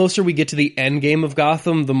the closer we get to the end game of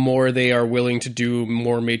Gotham, the more they are willing to do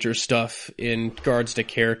more major stuff in regards to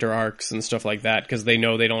character arcs and stuff like that, because they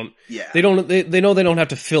know they know they don't have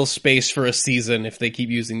to fill space for a season if they keep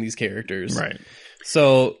using these characters. right.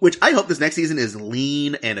 So, Which I hope this next season is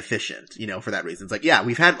lean and efficient, for that reason. It's like, yeah,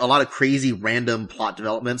 we've had a lot of crazy random plot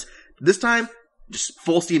developments. This time, just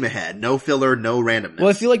full steam ahead. No filler, no randomness. well,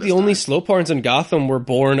 I feel like the only slow parts in Gotham were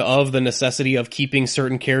born of the necessity of keeping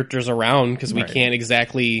certain characters around, because we can't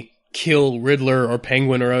exactly kill Riddler or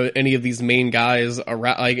Penguin or any of these main guys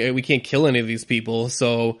around. Like, we can't kill any of these people,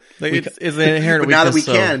 so It's an inherent But now that we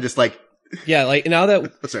weakness, so- can, just like, yeah, like now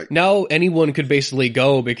that sorry. now anyone could basically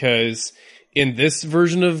go, because in this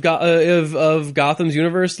version of of Gotham's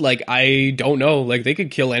universe, like, I don't know, like, they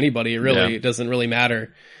could kill anybody. Really, it doesn't really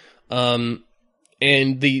matter.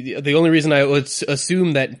 And the only reason I would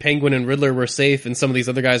assume that Penguin and Riddler were safe and some of these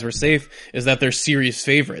other guys were safe is that they're series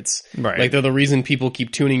favorites. Right. Like, they're the reason people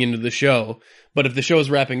keep tuning into the show. But if the show's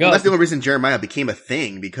wrapping up, that's the only reason Jeremiah became a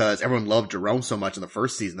thing, because everyone loved Jerome so much in the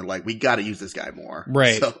first season. They're like, we gotta use this guy more.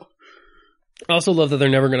 Right. So. I also love that they're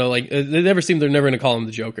never gonna they're never gonna call him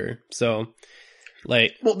the Joker. So,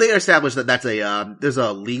 like, Well, they established that that's there's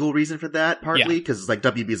a legal reason for that, partly, because it's like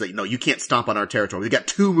WB is like, no, you can't stomp on our territory. We got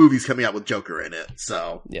 2 movies coming out with Joker in it,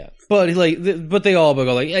 so. yeah. But but they all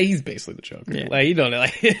go like, yeah, he's basically the Joker. Yeah. Like, you don't know,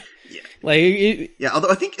 like, like, Yeah,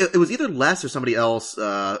 although I think it was either Les or somebody else,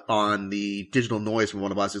 on the digital noise from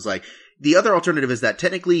one of us who's like, the other alternative is that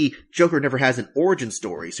technically Joker never has an origin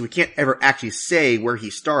story, so we can't ever actually say where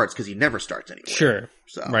he starts, because he never starts anywhere. sure.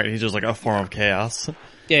 So. Right, he's just like a form of chaos.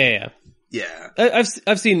 Yeah. Yeah.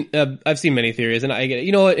 I've seen many theories, and I get it.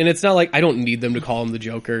 You know what? And it's not like I don't need them to call him the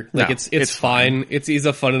Joker. Like, No, it's fine. He's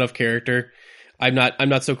a fun enough character. I'm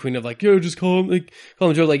not so queen of like, yo, just call him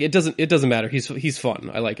Joker. Like, it doesn't matter. He's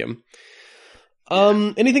fun. I like him.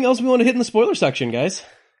 Anything else we want to hit in the spoiler section, guys?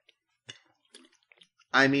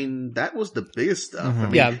 I mean, that was the biggest stuff. I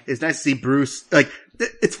mean, Yeah. it's nice to see Bruce, like,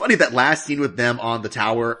 it's funny that last scene with them on the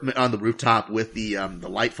tower, on the rooftop with the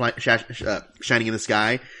light shining in the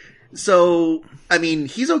sky. So, I mean,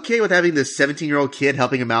 he's okay with having this 17-year-old kid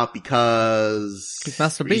helping him out because He's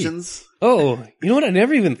Master B. reasons. Oh, you know what? I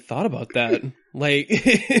never even thought about that. Like,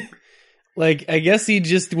 like, I guess he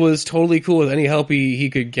just was totally cool with any help he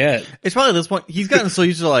could get. It's probably at this point, he's gotten so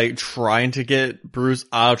used to like trying to get Bruce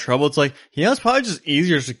out of trouble. It's like, it's probably just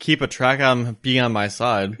easier to keep a track on him being on my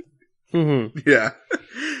side. Mm-hmm. Yeah.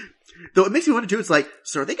 Though it makes me wonder too, it's like,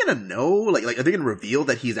 so are they gonna know, like, are they gonna reveal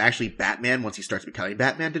that he's actually Batman once he starts becoming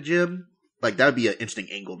Batman to Jim? Like, that would be an interesting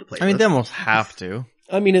angle to play I mean, with. they almost have to.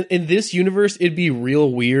 I mean, in this universe, it'd be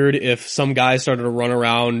real weird if some guy started to run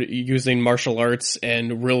around using martial arts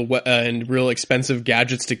and real expensive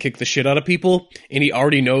gadgets to kick the shit out of people, and he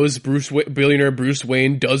already knows billionaire Bruce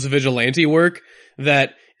Wayne does vigilante work.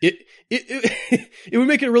 That it would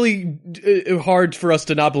make it really hard for us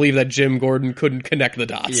to not believe that Jim Gordon couldn't connect the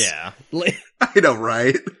dots. Yeah. I know,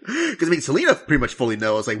 right? Because, I mean, Selena pretty much fully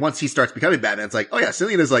knows, like, once he starts becoming Batman, it's like, oh yeah,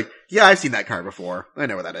 Selena's like, yeah, I've seen that car before. I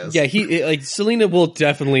know where that is. Yeah, Selena will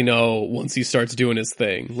definitely know once he starts doing his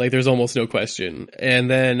thing. Like, there's almost no question. And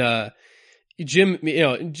then, Jim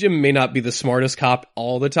may not be the smartest cop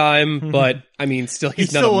all the time, but I mean, still, he's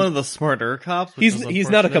still one of the smarter cops. He's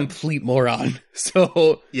not a complete moron.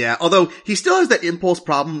 So yeah, although he still has that impulse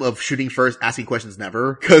problem of shooting first, asking questions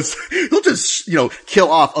never, because he'll just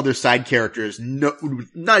kill off other side characters,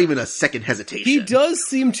 not even a second hesitation. He does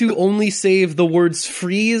seem to only save the words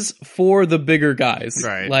freeze for the bigger guys,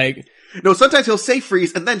 right? Like. No, sometimes he'll say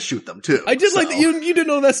freeze and then shoot them too. I did like that. You didn't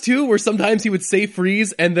know this too, where sometimes he would say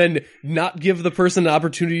freeze and then not give the person an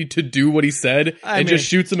opportunity to do what he said and just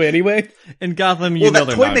shoots them anyway. In Gotham, that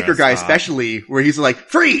Toymaker guy especially, where he's like,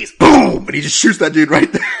 freeze, boom, and he just shoots that dude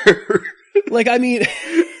right there. Like, I mean,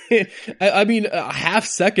 a half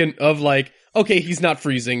second of like, okay, he's not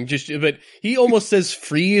freezing, but he almost says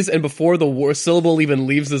freeze, and before the syllable even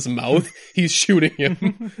leaves his mouth, he's shooting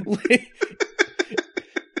him.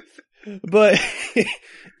 But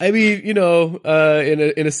I mean, in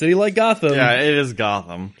a city like Gotham, yeah, it is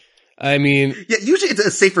Gotham. I mean, yeah, usually it's a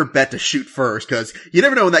safer bet to shoot first because you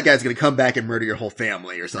never know when that guy's going to come back and murder your whole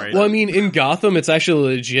family or something. Well, I mean, in Gotham, it's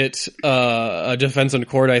actually legit a defense in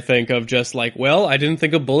court. I think of just like, well, I didn't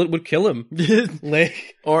think a bullet would kill him.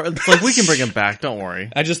 Or it's like, we can bring him back. Don't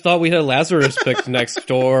worry. I just thought we had Lazarus picked next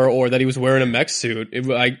door, or that he was wearing a mech suit.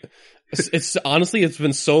 It's honestly, it's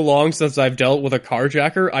been so long since I've dealt with a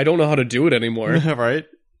carjacker. I don't know how to do it anymore. Right?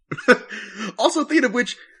 Also, thinking of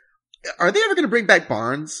which, are they ever going to bring back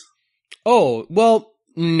Barnes? Oh, well,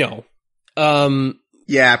 no.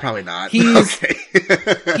 Yeah, probably not. He's, okay.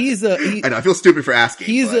 I know, I feel stupid for asking.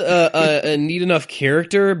 He's a neat enough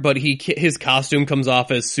character, but his costume comes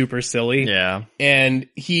off as super silly. Yeah. And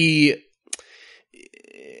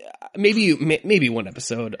maybe one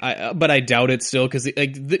episode, but I doubt it still, because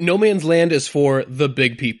like No Man's Land is for the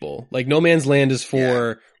big people. Like No Man's Land is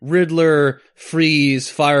for Riddler, Freeze,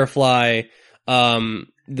 Firefly,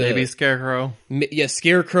 maybe Scarecrow.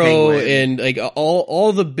 Scarecrow, Penguin. and like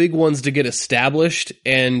all the big ones to get established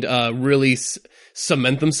and really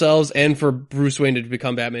cement themselves, and for Bruce Wayne to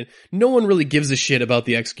become Batman. No one really gives a shit about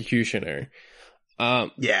the Executioner.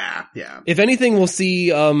 Yeah. If anything, we'll see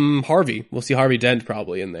Harvey. We'll see Harvey Dent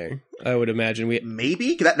probably in there, I would imagine.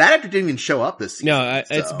 Maybe? That actor didn't even show up this season. No,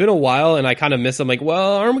 it's been a while, and I kind of miss him. Like,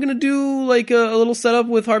 well, aren't we going to do like a little setup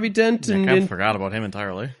with Harvey Dent? I kind of forgot about him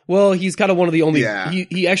entirely. Well, he's kind of one of the only... Yeah.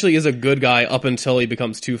 He actually is a good guy up until he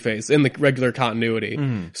becomes Two-Face in the regular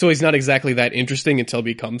continuity. So he's not exactly that interesting until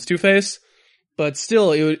he becomes Two-Face. But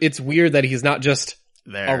still, it's weird that he's not just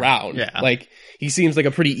there around. Yeah. Like, he seems like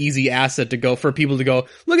a pretty easy asset to go for people to go,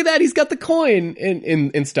 look at that, he's got the coin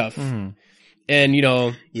and stuff. And, you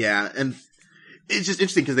know... Yeah, and it's just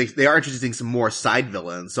interesting because they are introducing some more side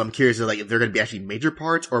villains, so I'm curious if they're going to be actually major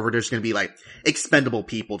parts, or if we're just going to be like expendable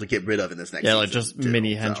people to get rid of in this next season. Yeah, like just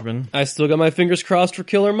mini henchmen. I still got my fingers crossed for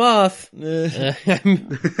Killer Moth. Well,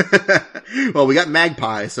 we got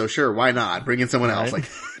Magpie, so sure, why not? Bring in someone else, like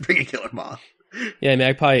bring in Killer Moth. Yeah,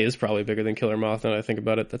 Magpie is probably bigger than Killer Moth now that I think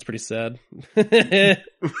about it. That's pretty sad.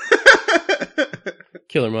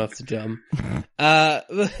 Killer Moth's dumb.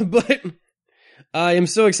 But I am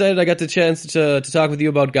so excited I got the chance to talk with you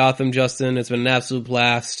about Gotham, Justin. It's been an absolute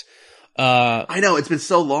blast. I know, it's been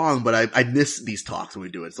so long, but I miss these talks when we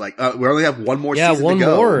do it. It's like, we only have one more season one to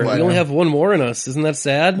go. more. But, we only have one more in us. Isn't that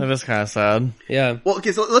sad? That is kind of sad. Yeah. Well,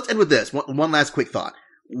 okay, so let's end with this. One last quick thought.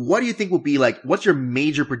 What do you think will be like, what's your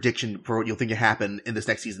major prediction for what you'll think will happen in this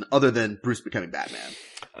next season, other than Bruce becoming Batman?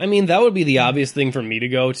 I mean, that would be the obvious thing for me to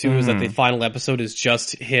go to, is that the final episode is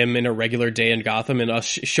just him in a regular day in Gotham and us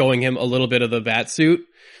showing him a little bit of the Batsuit.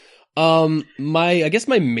 I guess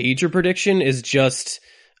my major prediction is just,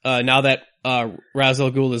 now that, Ra's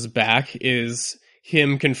al Ghul is back, is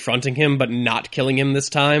him confronting him but not killing him this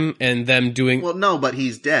time, and them doing... Well, no, but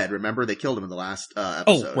he's dead. Remember, they killed him in the last episode.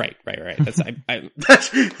 Oh, right. I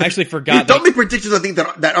actually forgot. Don't make predictions on things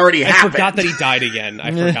that already happened. I forgot that he died again.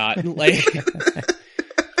 I forgot.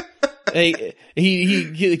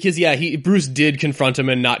 Bruce did confront him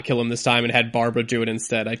and not kill him this time, and had Barbara do it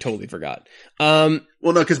instead. I totally forgot.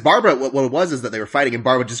 Well, no, because Barbara, what it was is that they were fighting, and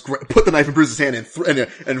Barbara just put the knife in Bruce's hand and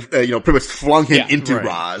pretty much flung him into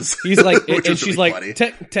Ra's. He's like, and she's really like,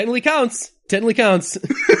 technically counts.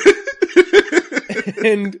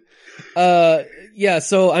 And,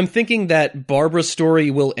 so I'm thinking that Barbara's story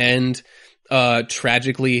will end,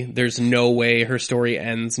 tragically. There's no way her story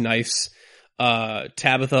ends nice.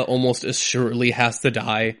 Tabitha almost assuredly has to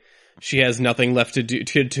die. She has nothing left to do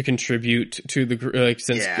to contribute to the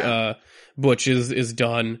since Butch is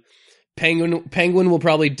done. Penguin will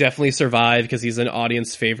probably definitely survive because he's an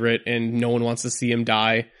audience favorite and no one wants to see him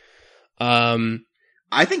die.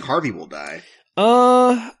 I think Harvey will die.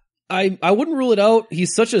 I wouldn't rule it out.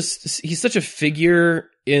 He's such a figure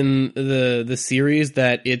in the series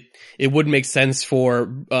that it would make sense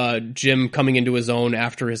for Jim coming into his own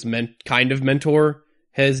after his mentor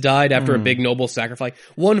has died, after a big noble sacrifice.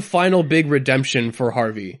 One final big redemption for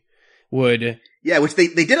Harvey would... Yeah, which they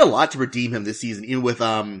did a lot to redeem him this season, even with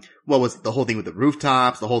what was the whole thing with the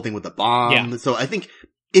rooftops, the whole thing with the bomb. Yeah. So I think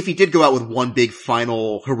if he did go out with one big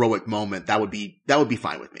final heroic moment, that would be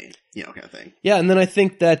fine with me, kind of thing. Yeah, and then I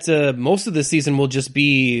think that most of the season will just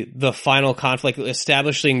be the final conflict,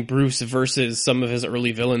 establishing Bruce versus some of his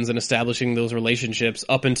early villains and establishing those relationships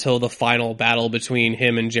up until the final battle between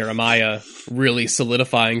him and Jeremiah, really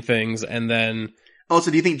solidifying things, and then... Oh, so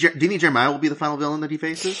do you think Jeremiah will be the final villain that he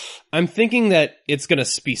faces? I'm thinking that it's going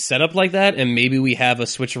to be set up like that, and maybe we have a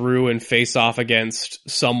switcheroo and face off against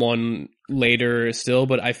someone later still,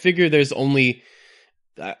 but I figure there's only...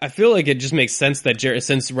 I feel like it just makes sense that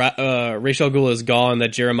since Ra's al Ghul is gone,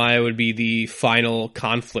 that Jeremiah would be the final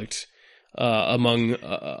conflict among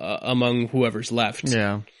whoever's left.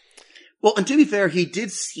 Yeah. Well, and to be fair, he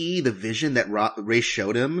did see the vision that Ray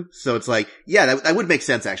showed him, so it's like, yeah, that would make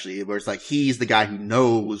sense actually, where it's like he's the guy who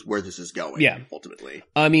knows where this is going. Yeah. Ultimately.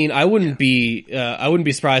 I mean, I wouldn't be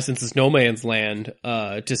surprised, since it's No Man's Land,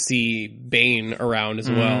 to see Bane around as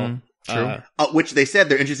well. True. Which they said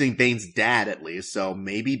they're interested in Bane's dad at least, so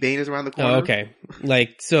maybe Bane is around the corner. Oh, okay.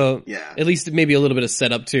 Like, so, Yeah. at least maybe a little bit of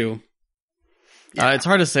setup too. Yeah. It's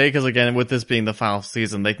hard to say because again, with this being the final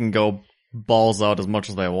season, they can go balls out as much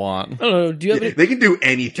as they want. I don't know. Do you have They can do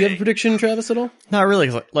anything. Do you have a prediction, Travis, at all? Not really.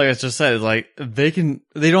 'Cause like I just said, like they don't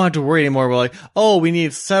have to worry anymore. We're like, oh, we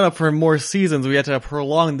need setup for more seasons. We have to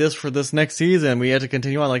prolong this for this next season. We have to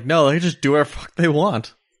continue on. Like, no, they can just do whatever the fuck they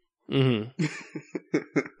want. Mm-hmm.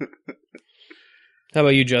 How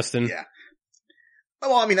about you, Justin? Yeah.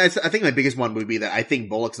 Well, I mean, I think my biggest one would be that I think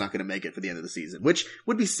Bullock's not going to make it for the end of the season, which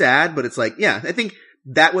would be sad, but it's like, yeah, I think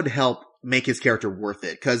that would help make his character worth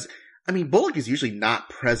it. Cause, I mean, Bullock is usually not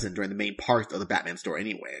present during the main part of the Batman story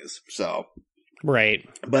anyways, so. Right.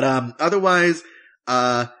 But, otherwise,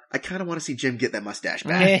 I kind of want to see Jim get that mustache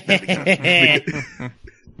back.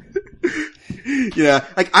 Yeah,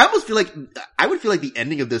 like I almost feel like I would feel like the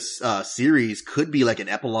ending of this series could be like an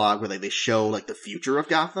epilogue where like they show like the future of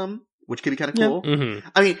Gotham, which could be kind of cool. Yeah. Mm-hmm.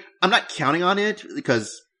 I mean, I'm not counting on it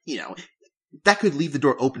because that could leave the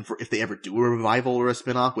door open for if they ever do a revival or a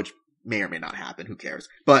spinoff, which may or may not happen. Who cares?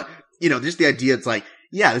 But just the idea, it's like,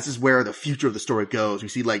 yeah, this is where the future of the story goes. We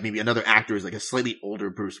see like maybe another actor is like a slightly older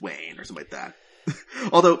Bruce Wayne or something like that.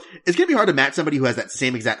 Although it's gonna be hard to match somebody who has that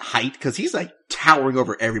same exact height because he's like towering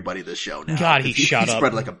over everybody this show now. God, he shot up.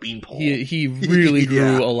 Spread like a beanpole. He really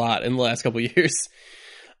grew a lot in the last couple of years.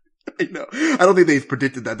 I know. I don't think they've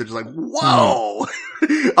predicted that. They're just like, whoa.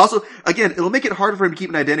 Also, again, it'll make it harder for him to keep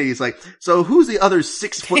an identity. It's like, so who's the other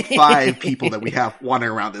 6'5" people that we have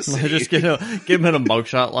wandering around this city? Just give him in a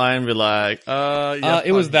mugshot line and be like, yeah,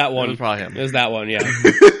 it was that one. It was probably him. It was that one, yeah.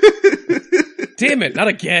 Damn it, not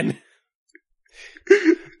again.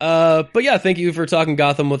 But yeah, thank you for talking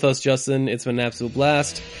Gotham with us, Justin. It's been an absolute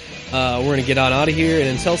blast. We're gonna get on out of here, and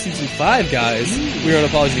until season 5, guys, we're on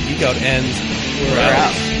Unapologists Geek Out, and we're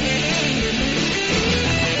out.